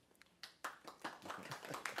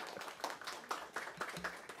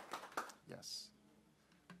 Yes.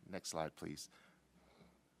 Next slide, please.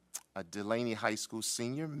 A Delaney High School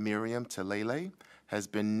senior, Miriam Talele, has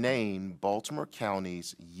been named Baltimore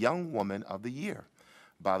County's Young Woman of the Year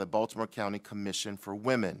by the Baltimore County Commission for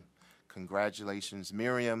Women. Congratulations,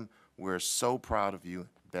 Miriam. We're so proud of you.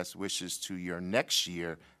 Best wishes to your next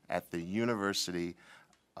year at the University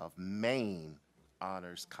of Maine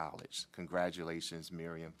Honors College. Congratulations,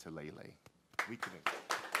 Miriam Talele. We can.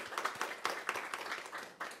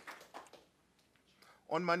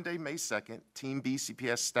 On Monday, May 2nd, Team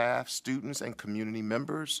BCPS staff, students, and community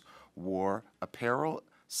members wore apparel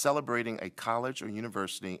celebrating a college or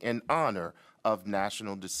university in honor of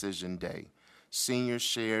National Decision Day. Seniors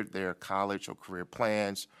shared their college or career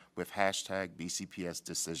plans with hashtag BCPS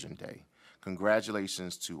Decision Day.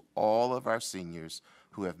 Congratulations to all of our seniors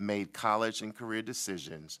who have made college and career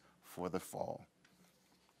decisions for the fall.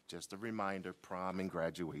 Just a reminder, prom and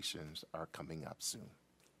graduations are coming up soon.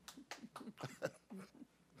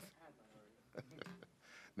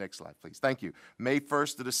 Next slide, please. Thank you. May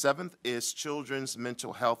 1st to the 7th is Children's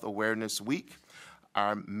Mental Health Awareness Week.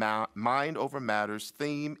 Our Mind Over Matters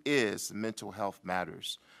theme is Mental Health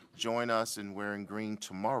Matters. Join us in wearing green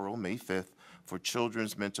tomorrow, May 5th, for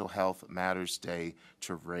Children's Mental Health Matters Day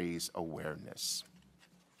to raise awareness.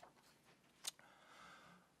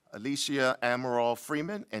 Alicia Amaral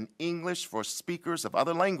Freeman, an English for Speakers of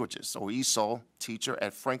Other Languages, or ESOL, teacher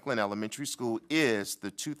at Franklin Elementary School, is the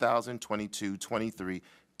 2022-23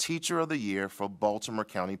 Teacher of the Year for Baltimore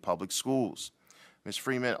County Public Schools. Ms.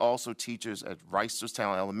 Freeman also teaches at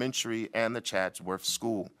Reisterstown Elementary and the Chatsworth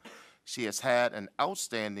School. She has had an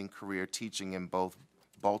outstanding career teaching in both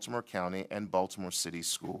Baltimore County and Baltimore City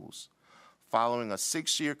schools. Following a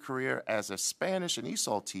 6-year career as a Spanish and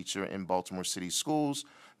ESOL teacher in Baltimore City schools,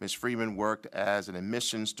 Ms. Freeman worked as an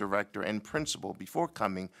admissions director and principal before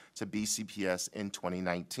coming to BCPS in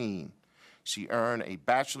 2019. She earned a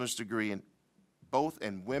bachelor's degree in both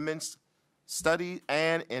in women's study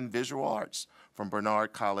and in visual arts from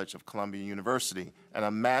Bernard College of Columbia University, and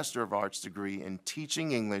a Master of Arts degree in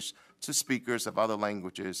teaching English to speakers of other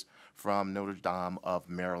languages from Notre Dame of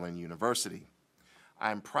Maryland University.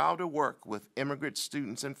 I am proud to work with immigrant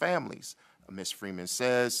students and families, Ms. Freeman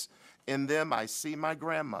says. In them, I see my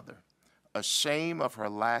grandmother, ashamed of her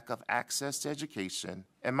lack of access to education,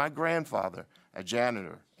 and my grandfather, a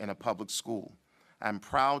janitor in a public school. I'm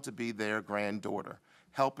proud to be their granddaughter,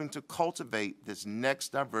 helping to cultivate this next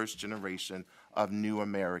diverse generation of new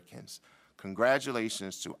Americans.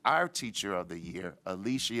 Congratulations to our Teacher of the Year,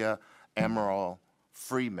 Alicia Amaral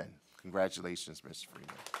Freeman. Congratulations, Ms.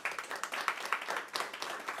 Freeman.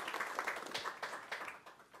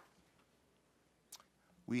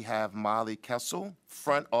 We have Molly Kessel,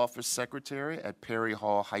 Front Office Secretary at Perry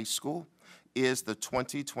Hall High School, is the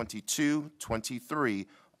 2022-23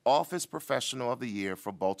 Office Professional of the Year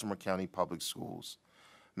for Baltimore County Public Schools.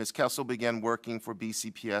 Ms. Kessel began working for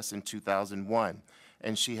BCPS in 2001,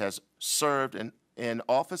 and she has served in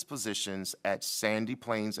office positions at Sandy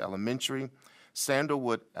Plains Elementary,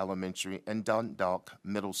 Sandalwood Elementary, and Dundalk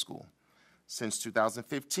Middle School. Since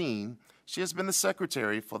 2015, she has been the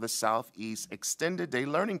secretary for the Southeast Extended Day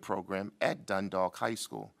Learning Program at Dundalk High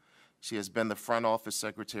School. She has been the front office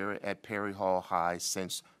secretary at Perry Hall High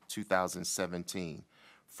since 2017.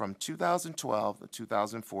 From 2012 to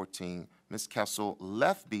 2014, Ms. Kessel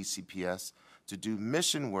left BCPS to do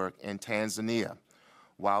mission work in Tanzania.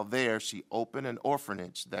 While there, she opened an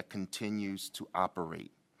orphanage that continues to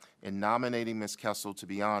operate. In nominating Ms. Kessel to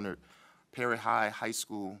be honored, Perry High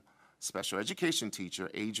School special education teacher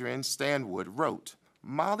Adrian Stanwood wrote,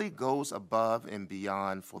 "Molly goes above and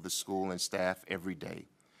beyond for the school and staff every day.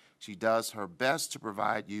 She does her best to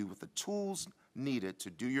provide you with the tools needed to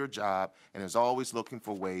do your job and is always looking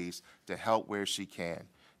for ways to help where she can.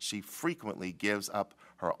 She frequently gives up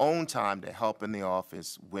her own time to help in the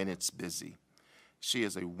office when it's busy. She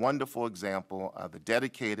is a wonderful example of the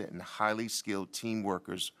dedicated and highly skilled team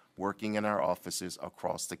workers working in our offices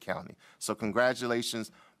across the county." So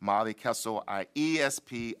congratulations, Molly Kessel, our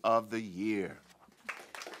ESP of the Year.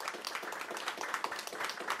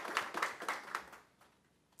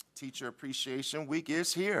 Teacher Appreciation Week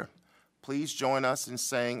is here. Please join us in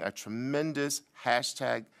saying a tremendous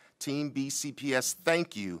hashtag Team BCPS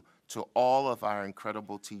thank you to all of our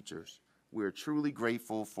incredible teachers. We are truly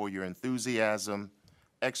grateful for your enthusiasm,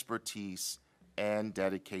 expertise, and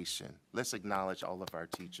dedication. Let's acknowledge all of our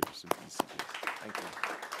teachers in BCPS. Thank you.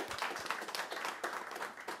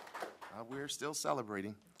 We're still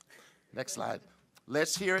celebrating. Next slide.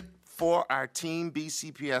 Let's hear it for our Team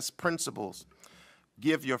BCPS principals.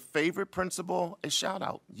 Give your favorite principal a shout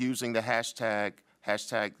out using the hashtag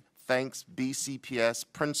thanks BCPS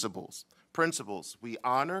principals. Principals, we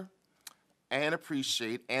honor and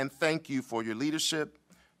appreciate and thank you for your leadership,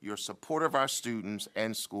 your support of our students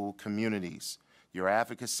and school communities, your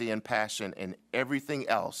advocacy and passion, and everything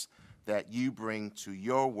else that you bring to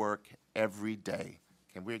your work every day.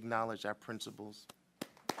 Can we acknowledge our principals?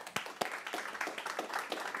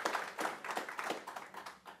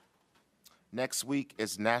 Next week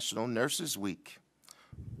is National Nurses Week.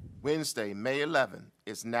 Wednesday, May 11th,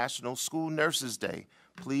 is National School Nurses Day.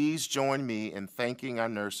 Please join me in thanking our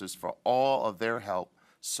nurses for all of their help,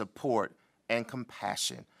 support, and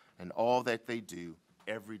compassion, and all that they do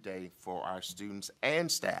every day for our students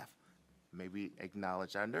and staff. May we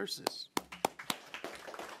acknowledge our nurses.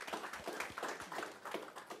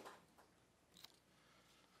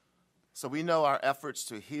 So we know our efforts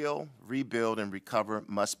to heal, rebuild, and recover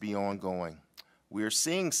must be ongoing. We are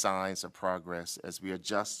seeing signs of progress as we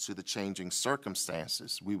adjust to the changing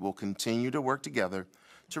circumstances. We will continue to work together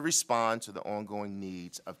to respond to the ongoing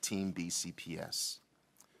needs of Team BCPS.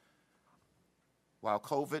 While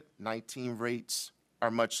COVID-19 rates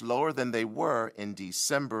are much lower than they were in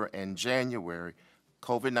December and January,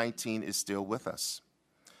 COVID-19 is still with us.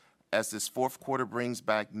 As this fourth quarter brings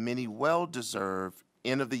back many well-deserved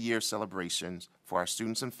end-of-the-year celebrations for our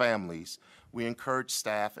students and families, we encourage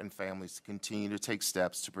staff and families to continue to take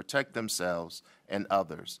steps to protect themselves and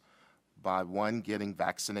others by, 1, getting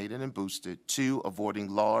vaccinated and boosted, 2, avoiding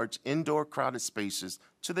large indoor crowded spaces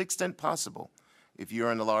to the extent possible. If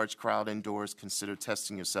you're in a large crowd indoors, consider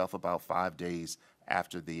testing yourself about 5 days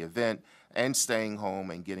after the event and staying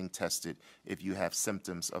home and getting tested if you have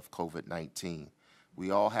symptoms of COVID-19.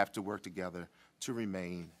 We all have to work together to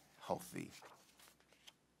remain healthy.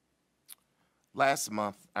 Last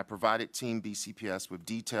month, I provided Team BCPS with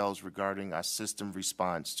details regarding our system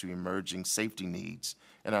response to emerging safety needs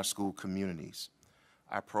in our school communities.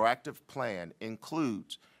 Our proactive plan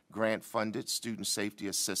includes grant-funded student safety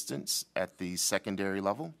assistance at the secondary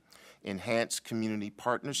level, enhanced community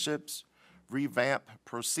partnerships, revamp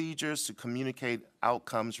procedures to communicate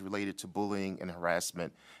outcomes related to bullying and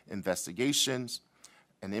harassment investigations,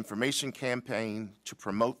 an information campaign to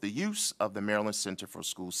promote the use of the Maryland Center for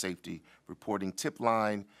School Safety reporting tip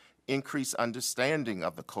line, increased understanding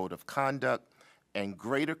of the Code of Conduct, and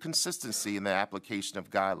greater consistency in the application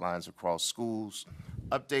of guidelines across schools,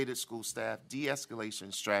 updated school staff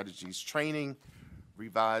de-escalation strategies training,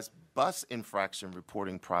 revised bus infraction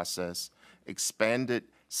reporting process, expanded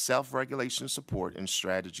self-regulation support and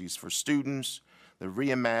strategies for students, the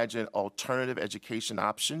reimagined alternative education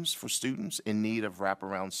options for students in need of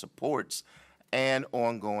wraparound supports, and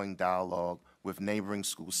ongoing dialogue with neighboring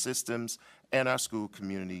school systems and our school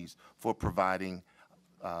communities for providing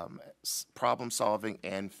problem solving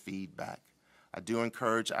and feedback. I do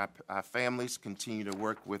encourage our families to continue to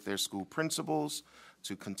work with their school principals,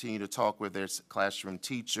 to continue to talk with their classroom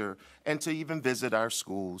teacher, and to even visit our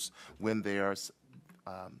schools when there's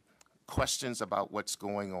questions about what's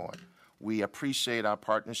going on. We appreciate our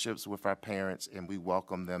partnerships with our parents, and we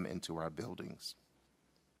welcome them into our buildings.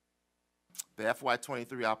 The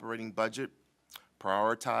FY23 operating budget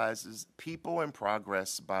prioritizes people and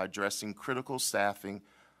progress by addressing critical staffing,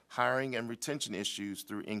 hiring, and retention issues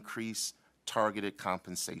through increased targeted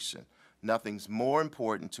compensation. Nothing's more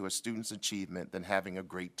important to a student's achievement than having a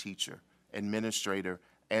great teacher, administrator,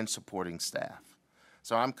 and supporting staff.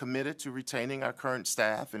 So I'm committed to retaining our current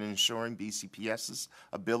staff and ensuring BCPS's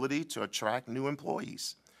ability to attract new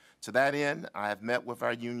employees. To that end, I have met with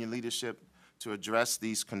our union leadership to address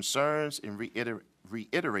these concerns and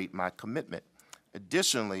reiterate my commitment.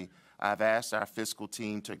 Additionally, I've asked our fiscal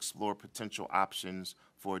team to explore potential options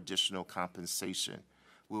for additional compensation.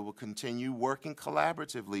 We will continue working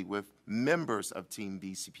collaboratively with members of Team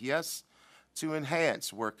BCPS to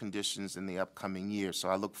enhance work conditions in the upcoming year. So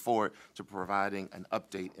I look forward to providing an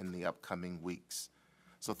update in the upcoming weeks.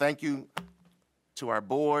 So thank you to our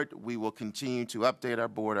board. We will continue to update our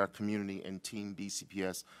board, our community, and Team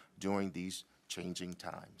BCPS during these changing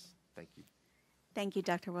times. Thank you. Thank you,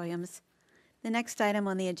 Dr. Williams. The next item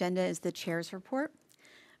on the agenda is the chair's report.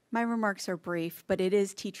 My remarks are brief, but it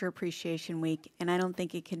is Teacher Appreciation Week, and I don't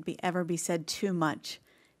think it can ever be said too much.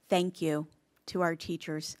 Thank you to our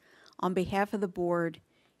teachers. On behalf of the board,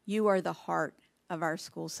 you are the heart of our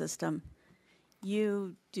school system.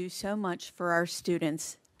 You do so much for our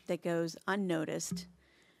students that goes unnoticed,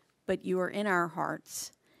 but you are in our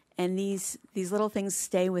hearts, and these little things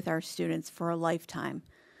stay with our students for a lifetime.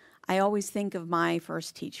 I always think of my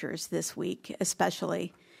first teachers this week,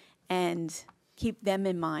 especially, and keep them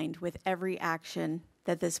in mind with every action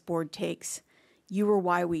that this board takes. You are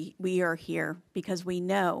why we are here, because we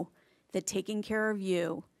know that taking care of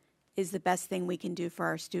you is the best thing we can do for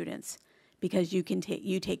our students, because you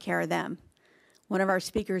take care of them. One of our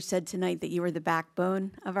speakers said tonight that you are the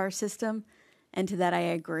backbone of our system, and to that I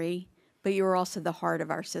agree, but you are also the heart of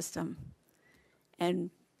our system. And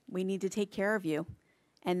we need to take care of you.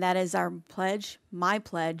 And that is our pledge, my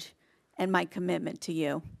pledge, and my commitment to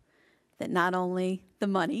you. That not only the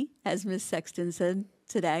money, as Ms. Sexton said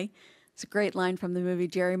today, it's a great line from the movie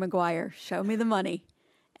Jerry Maguire, show me the money,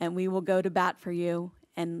 and we will go to bat for you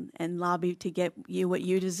and lobby to get you what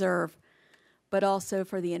you deserve, but also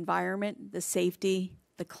for the environment, the safety,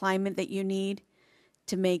 the climate that you need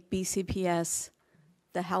to make BCPS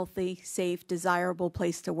the healthy, safe, desirable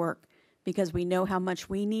place to work, because we know how much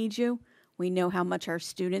we need you. We know how much our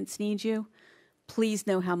students need you. Please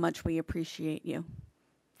know how much we appreciate you.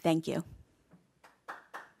 Thank you.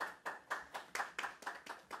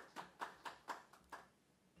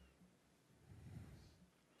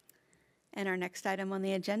 And our next item on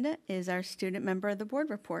the agenda is our student member of the board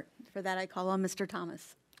report. For that, I call on Mr.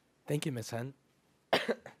 Thomas. Thank you, Ms. Henn.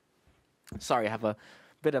 Sorry, I have a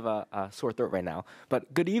bit of a sore throat right now.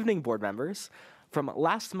 But good evening, board members. From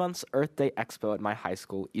last month's Earth Day Expo at my high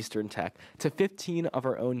school, Eastern Tech, to 15 of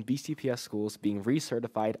our own BCPS schools being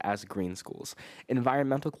recertified as green schools,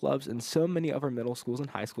 environmental clubs in so many of our middle schools and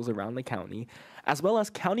high schools around the county, as well as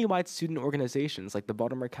county-wide student organizations like the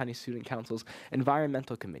Baltimore County Student Council's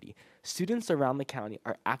Environmental Committee, students around the county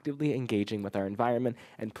are actively engaging with our environment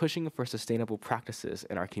and pushing for sustainable practices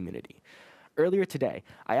in our community. Earlier today,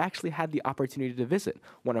 I actually had the opportunity to visit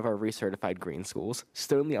one of our recertified green schools,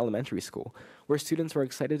 Stoneley Elementary School, where students were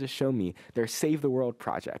excited to show me their Save the World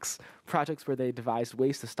projects where they devised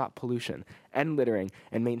ways to stop pollution, end littering,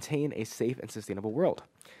 and maintain a safe and sustainable world.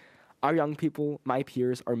 Our young people, my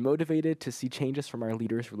peers, are motivated to see changes from our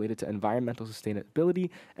leaders related to environmental sustainability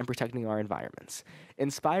and protecting our environments.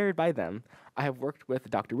 Inspired by them, I have worked with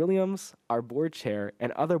Dr. Williams, our board chair,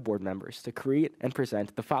 and other board members to create and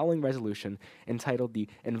present the following resolution entitled the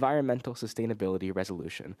Environmental Sustainability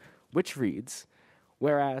Resolution, which reads,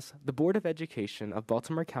 whereas the Board of Education of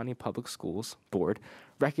Baltimore County Public Schools Board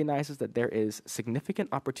recognizes that there is significant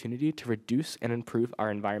opportunity to reduce and improve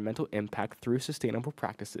our environmental impact through sustainable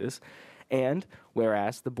practices, and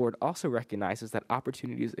whereas the board also recognizes that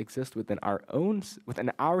opportunities exist within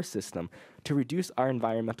our system to reduce our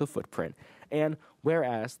environmental footprint, and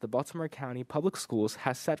whereas the Baltimore County Public Schools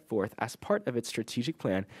has set forth as part of its strategic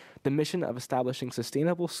plan the mission of establishing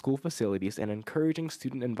sustainable school facilities and encouraging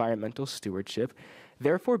student environmental stewardship,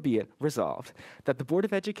 therefore be it resolved that the Board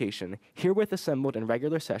of Education, herewith assembled in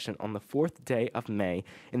regular session on the 4th day of May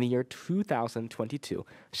in the year 2022,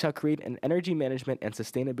 shall create an energy management and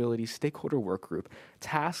sustainability stakeholder work group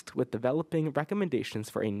tasked with developing recommendations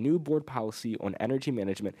for a new board policy on energy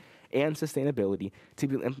management and sustainability to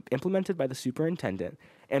be implemented by the superintendent,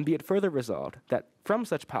 and be it further resolved that from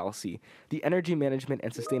such policy, the energy management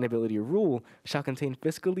and sustainability rule shall contain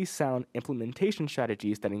fiscally sound implementation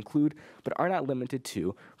strategies that include, but are not limited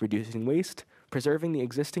to, reducing waste, preserving the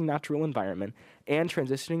existing natural environment, and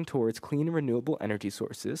transitioning towards clean renewable energy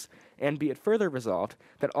sources, and be it further resolved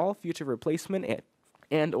that all future replacement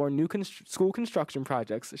and or new school construction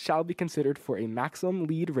projects shall be considered for a maximum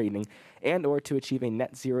LEED rating and or to achieve a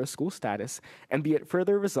net zero school status, and be it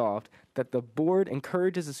further resolved that the board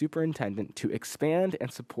encourages the superintendent to expand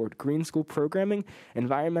and support green school programming,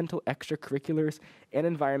 environmental extracurriculars, and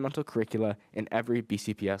environmental curricula in every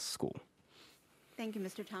BCPS school. Thank you,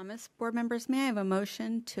 Mr. Thomas. Board members, may I have a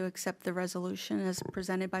motion to accept the resolution as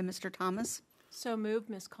presented by Mr. Thomas? So moved,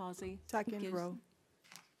 Ms. Causey. Second, Rowe.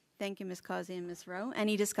 Thank you, Ms. Causey and Ms. Rowe.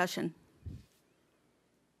 Any discussion?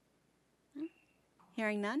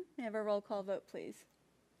 Hearing none, may I have a roll call vote, please?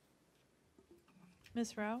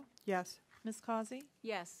 Ms. Rowe? Yes. Ms. Causey?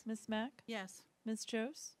 Yes. Ms. Mack? Yes. Ms.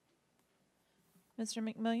 Jose? Mr.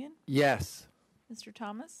 McMillian? Yes. Mr.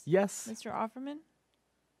 Thomas? Yes. Mr. Offerman?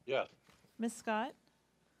 Yes. Ms. Scott?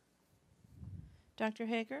 Dr.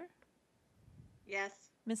 Hager? Yes.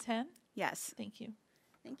 Ms. Henn? Yes. Thank you.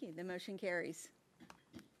 Thank you. The motion carries.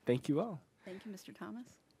 Thank you all. Thank you, Mr. Thomas.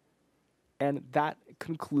 And that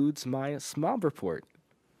concludes my SMOB report.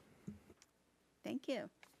 Thank you.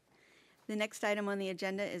 The next item on the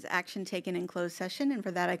agenda is action taken in closed session, and for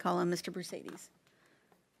that I call on Mr. Mercedes.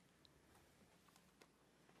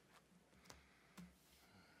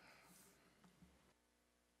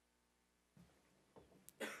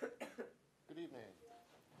 Good evening.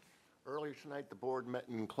 Earlier tonight, the board met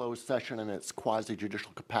in closed session in its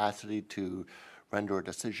quasi-judicial capacity to render a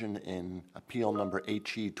decision in appeal number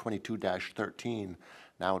HE 22-13.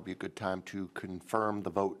 Now would be a good time to confirm the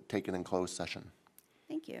vote taken in closed session.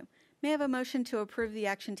 Thank you. May I have a motion to approve the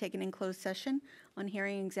action taken in closed session on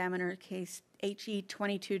hearing examiner case HE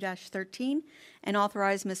 22-13 and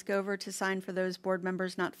authorize Ms. Gover to sign for those board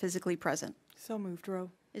members not physically present? So moved,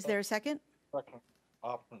 Rowe. Is there a second? Second.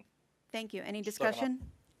 Option. Thank you. Any discussion?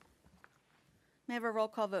 May I have a roll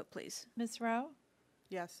call vote, please? Ms. Rowe?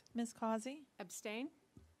 Yes. Ms. Causey? Abstain?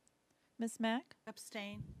 Ms. Mack?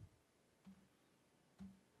 Abstain.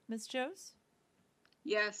 Ms. Jose?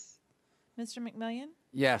 Yes. Mr. McMillian?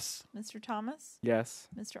 Yes. Mr. Thomas? Yes.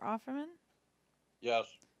 Mr. Offerman? Yes.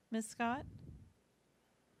 Ms. Scott?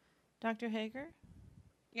 Dr. Hager?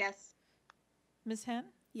 Yes. Ms. Henn?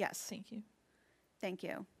 Yes. Thank you. Thank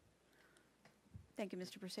you. Thank you,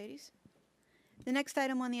 Mr. Mercedes. The next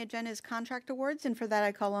item on the agenda is contract awards, and for that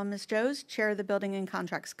I call on Ms. Jose, Chair of the Building and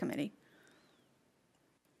Contracts Committee.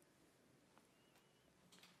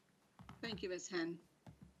 Thank you, Ms. Henn.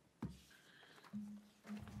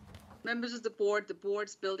 Members of the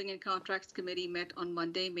board's Building and Contracts Committee met on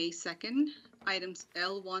Monday, May 2nd. Items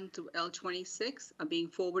L1 through L26 are being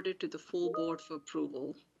forwarded to the full board for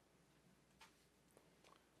approval.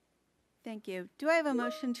 Thank you. Do I have a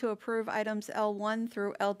motion to approve items L1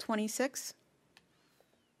 through L26?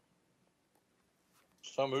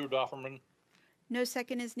 So moved, Offerman. No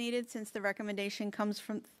second is needed since the recommendation comes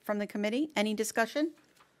from the committee. Any discussion?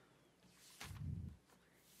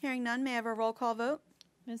 Hearing none, may I have a roll call vote?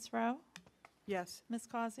 Ms. Rowe? Yes. Ms.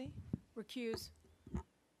 Causey? Recuse.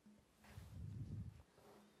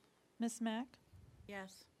 Ms. Mack?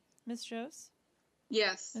 Yes. Ms. Jose?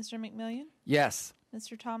 Yes. Mr. McMillian? Yes.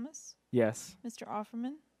 Mr. Thomas? Yes. Mr.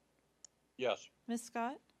 Offerman? Yes. Ms.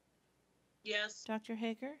 Scott? Yes. Dr.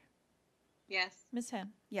 Hager? Yes. Ms. Henn?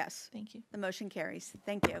 Yes. Thank you. The motion carries.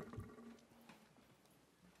 Thank you.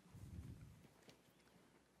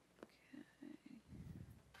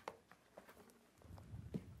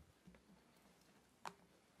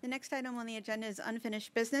 The next item on the agenda is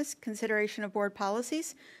unfinished business, consideration of board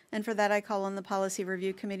policies, and for that I call on the Policy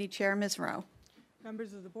Review Committee Chair, Ms. Rowe.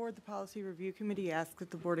 Members of the board, the Policy Review Committee asks that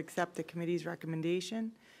the board accept the committee's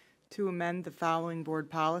recommendation to amend the following board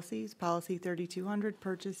policies. Policy 3200,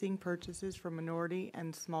 purchasing purchases for minority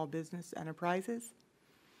and small business enterprises.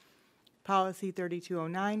 Policy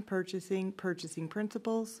 3209, purchasing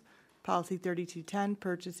principles. Policy 3210,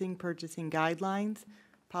 purchasing guidelines.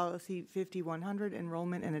 Policy 5100,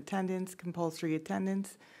 enrollment and attendance, compulsory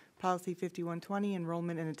attendance. Policy 5120,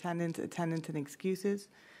 enrollment and attendance and excuses.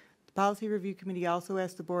 The Policy Review Committee also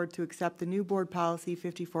asked the board to accept the new board policy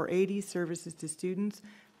 5480, services to students,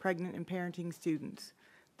 pregnant and parenting students.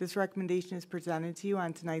 This recommendation is presented to you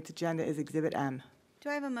on tonight's agenda as Exhibit M. Do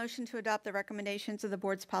I have a motion to adopt the recommendations of the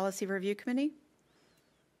board's Policy Review Committee?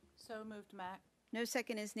 So moved, Mac. No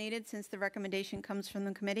second is needed since the recommendation comes from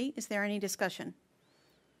the committee. Is there any discussion?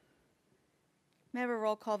 May I have a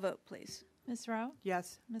roll call vote, please? Ms. Rowe?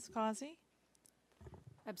 Yes. Ms. Causey?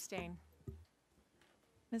 Abstain.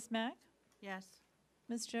 Ms. Mack? Yes.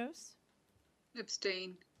 Ms. Jose?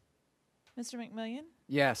 Abstain. Mr. McMillian?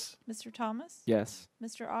 Yes. Mr. Thomas? Yes.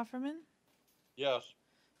 Mr. Offerman? Yes.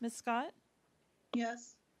 Ms. Scott?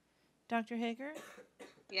 Yes. Dr. Hager?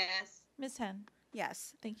 Yes. Ms. Henn?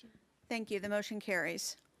 Yes. Thank you. Thank you. The motion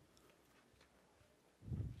carries.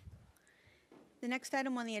 The next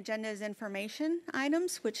item on the agenda is information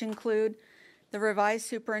items, which include the revised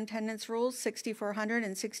superintendent's rules 6400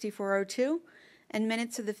 and 6402, and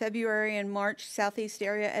minutes of the February and March Southeast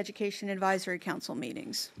Area Education Advisory Council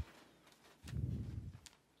meetings.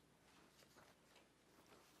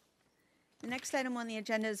 The next item on the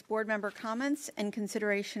agenda is board member comments and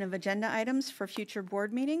consideration of agenda items for future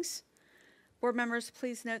board meetings. Board members,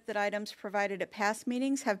 please note that items provided at past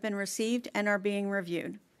meetings have been received and are being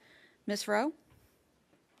reviewed. Ms. Rowe?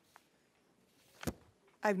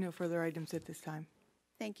 I have no further items at this time.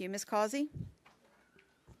 Thank you. Ms. Causey?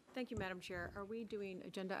 Thank you, Madam Chair. Are we doing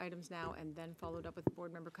agenda items now and then followed up with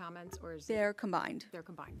board member comments, or is They're combined. They're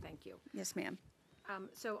combined. Thank you. Yes, ma'am.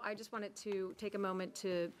 So I just wanted to take a moment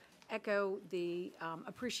to echo the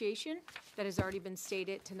appreciation that has already been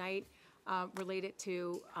stated tonight related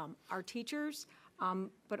to our teachers,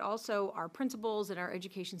 but also our principals and our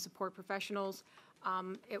education support professionals.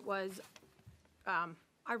 It was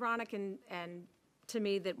ironic and to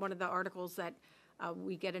me that one of the articles that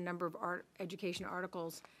we get a number of education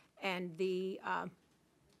articles, and the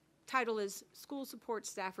title is School Support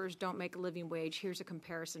Staffers Don't Make a Living Wage. Here's a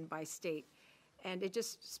comparison by state. And it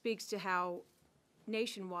just speaks to how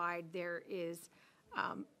nationwide there is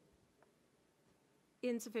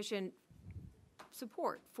insufficient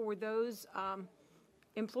support for those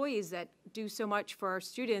employees that do so much for our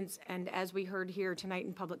students. And as we heard here tonight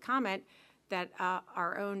in public comment, that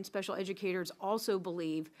our own special educators also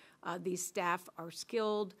believe these staff are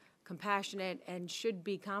skilled, compassionate, and should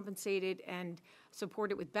be compensated and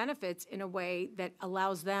supported with benefits in a way that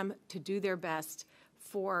allows them to do their best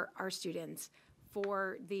for our students,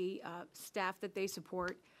 for the staff that they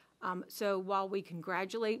support. So while we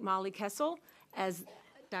congratulate Molly Kessel, as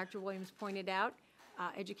Dr. Williams pointed out,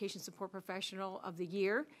 Education Support Professional of the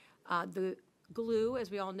Year, the glue,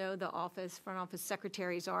 as we all know, the front office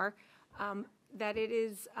secretaries are, that it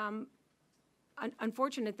is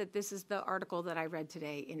unfortunate that this is the article that I read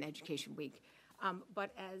today in Education Week.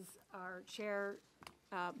 But as our chair,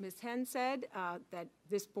 Ms. Henn, said, that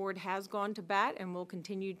this board has gone to bat and will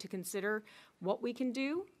continue to consider what we can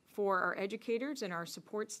do for our educators and our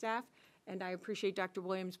support staff. And I appreciate Dr.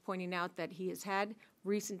 Williams pointing out that he has had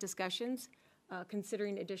recent discussions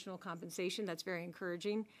considering additional compensation. That's very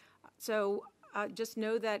encouraging. So just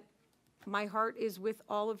know that my heart is with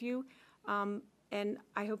all of you, and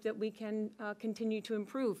I hope that we can continue to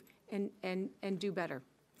improve and do better.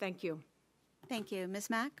 Thank you. Thank you. Ms.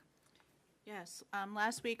 Mack? Yes.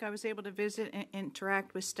 Last week, I was able to visit and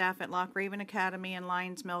interact with staff at Lock Raven Academy and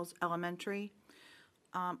Lyons Mills Elementary.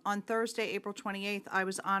 On Thursday, April 28th, I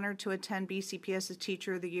was honored to attend BCPS's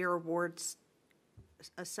Teacher of the Year Awards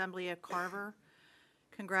Assembly at Carver.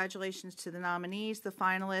 Congratulations to the nominees, the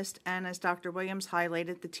finalists, and as Dr. Williams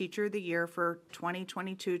highlighted, the Teacher of the Year for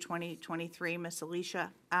 2022-2023, Miss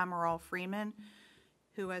Alicia Amaral Freeman,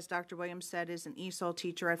 who, as Dr. Williams said, is an ESOL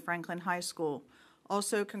teacher at Franklin High School.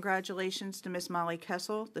 Also, congratulations to Miss Molly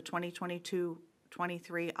Kessel, the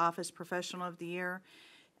 2022-23 Office Professional of the Year,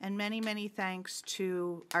 and many, many thanks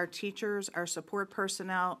to our teachers, our support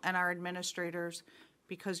personnel, and our administrators,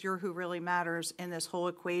 because you're who really matters in this whole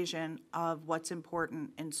equation of what's important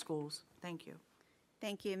in schools. Thank you.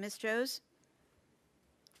 Thank you. Ms. Joes?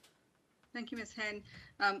 Thank you, Ms. Henn.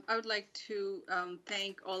 I would like to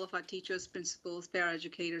thank all of our teachers, principals,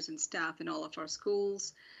 paraeducators, and staff in all of our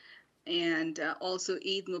schools. And also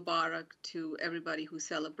Eid Mubarak to everybody who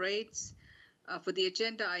celebrates. For the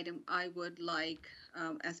agenda item, I would like,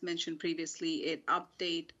 as mentioned previously, an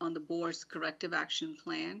update on the board's corrective action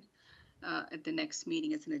plan at the next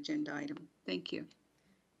meeting as an agenda item. Thank you.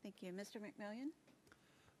 Thank you. Mr. McMillian?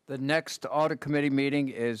 The next audit committee meeting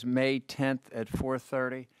is May 10th at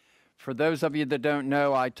 4:30. For those of you that don't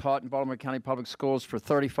know, I taught in Baltimore County Public Schools for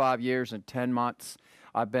 35 years and 10 months.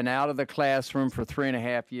 I've been out of the classroom for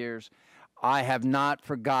 3.5 years. I have not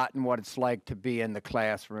forgotten what it's like to be in the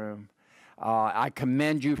classroom. I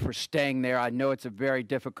commend you for staying there. I know it's a very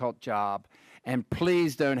difficult job. And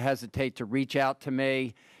please don't hesitate to reach out to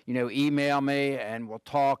me, email me, and we'll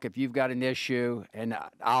talk if you've got an issue. And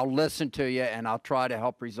I'll listen to you, and I'll try to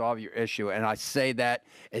help resolve your issue. And I say that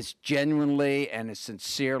as genuinely and as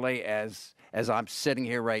sincerely as I'm sitting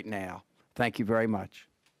here right now. Thank you very much.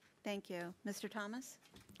 Thank you. Mr. Thomas?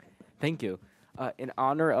 Thank you. In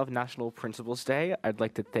honor of National Principals Day, I'd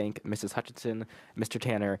like to thank Mrs. Hutchinson, Mr.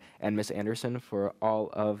 Tanner, and Ms. Anderson for all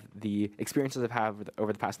of the experiences I've had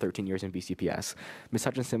over the past 13 years in BCPS. Ms.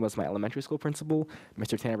 Hutchinson was my elementary school principal,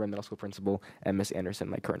 Mr. Tanner, my middle school principal, and Ms. Anderson,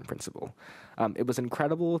 my current principal. It was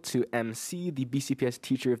incredible to MC the BCPS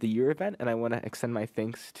Teacher of the Year event, and I want to extend my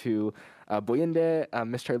thanks to Boyende,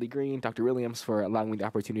 Ms. Charlie Green, Dr. Williams for allowing me the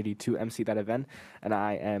opportunity to MC that event, and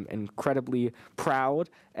I am incredibly proud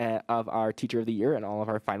of our Teacher of the Year and all of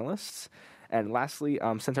our finalists. And lastly,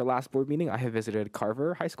 since our last board meeting, I have visited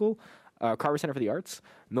Carver High School, Carver Center for the Arts,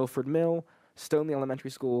 Milford Mill, Stoneleigh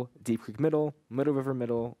Elementary School, Deep Creek Middle, Middle River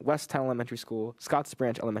Middle, Westtown Elementary School, Scotts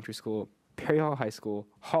Branch Elementary School, Perry Hall High School,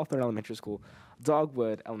 Hawthorne Elementary School,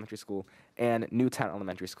 Dogwood Elementary School, and Newtown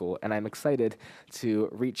Elementary School. And I'm excited to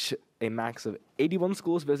reach a max of 81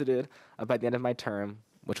 schools visited by the end of my term,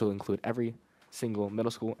 which will include every single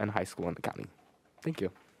middle school and high school in the county. Thank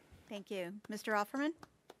you. Thank you. Mr. Offerman?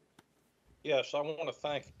 Yes, I want to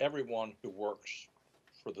thank everyone who works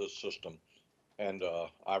for this system. And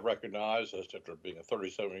I recognize, as after being a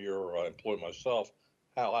 37-year employee myself,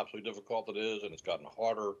 how absolutely difficult it is, and it's gotten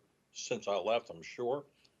harder since I left, I'm sure.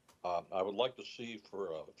 I would like to see,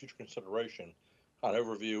 for future consideration, an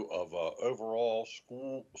overview of overall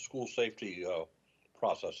school safety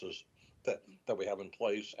processes that we have in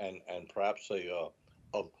place, and perhaps a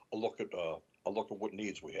look at what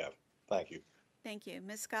needs we have. Thank you. Thank you.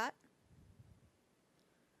 Ms. Scott?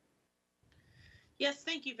 Yes,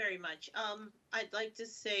 thank you very much. I'd like to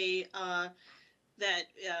say that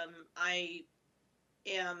I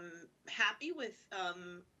am happy with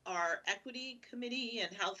our equity committee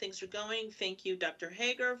and how things are going. Thank you, Dr.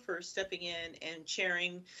 Hager, for stepping in and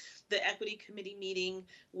chairing the equity committee meeting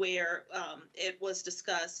where it was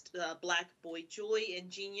discussed Black Boy Joy and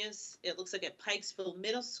Genius. It looks like at Pikesville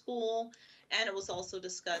Middle School, and it was also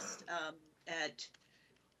discussed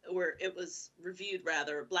where it was reviewed,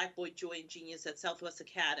 rather, Black Boy Joy and Genius at Southwest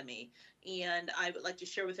Academy. And I would like to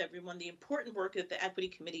share with everyone the important work that the Equity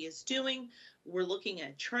Committee is doing. We're looking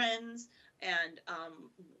at trends and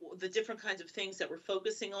the different kinds of things that we're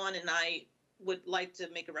focusing on. And I would like to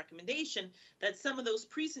make a recommendation that some of those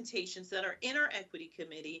presentations that are in our Equity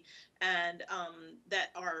Committee and that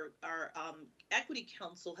our Equity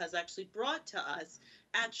Council has actually brought to us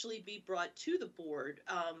actually be brought to the board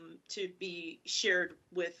to be shared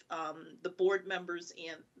with the board members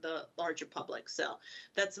and the larger public. So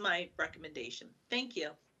that's my recommendation. Thank you.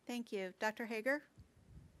 Thank you. Dr. Hager?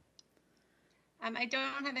 I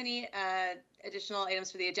don't have any additional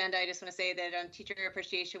items for the agenda. I just want to say that on Teacher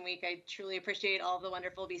Appreciation Week, I truly appreciate all the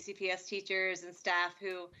wonderful BCPS teachers and staff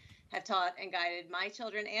who have taught and guided my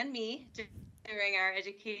children and me during our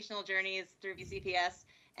educational journeys through BCPS.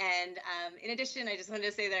 And in addition, I just wanted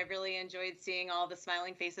to say that I really enjoyed seeing all the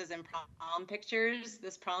smiling faces and prom pictures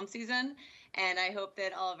this prom season. And I hope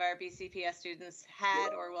that all of our BCPS students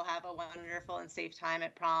had or will have a wonderful and safe time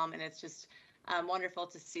at prom. And it's just wonderful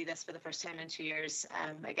to see this for the first time in 2 years.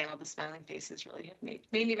 Again, all the smiling faces really have made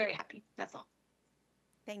me very happy. That's all.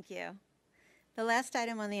 Thank you. The last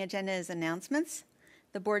item on the agenda is announcements.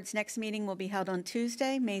 The board's next meeting will be held on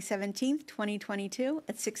Tuesday, May 17th, 2022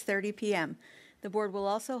 at 6:30 p.m. The board will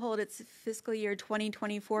also hold its fiscal year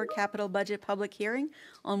 2024 capital budget public hearing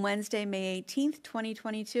on Wednesday, May 18th,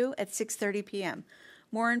 2022 at 6:30 p.m.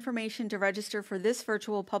 More information to register for this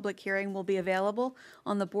virtual public hearing will be available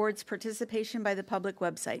on the board's participation by the public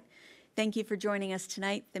website. Thank you for joining us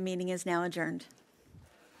tonight. The meeting is now adjourned.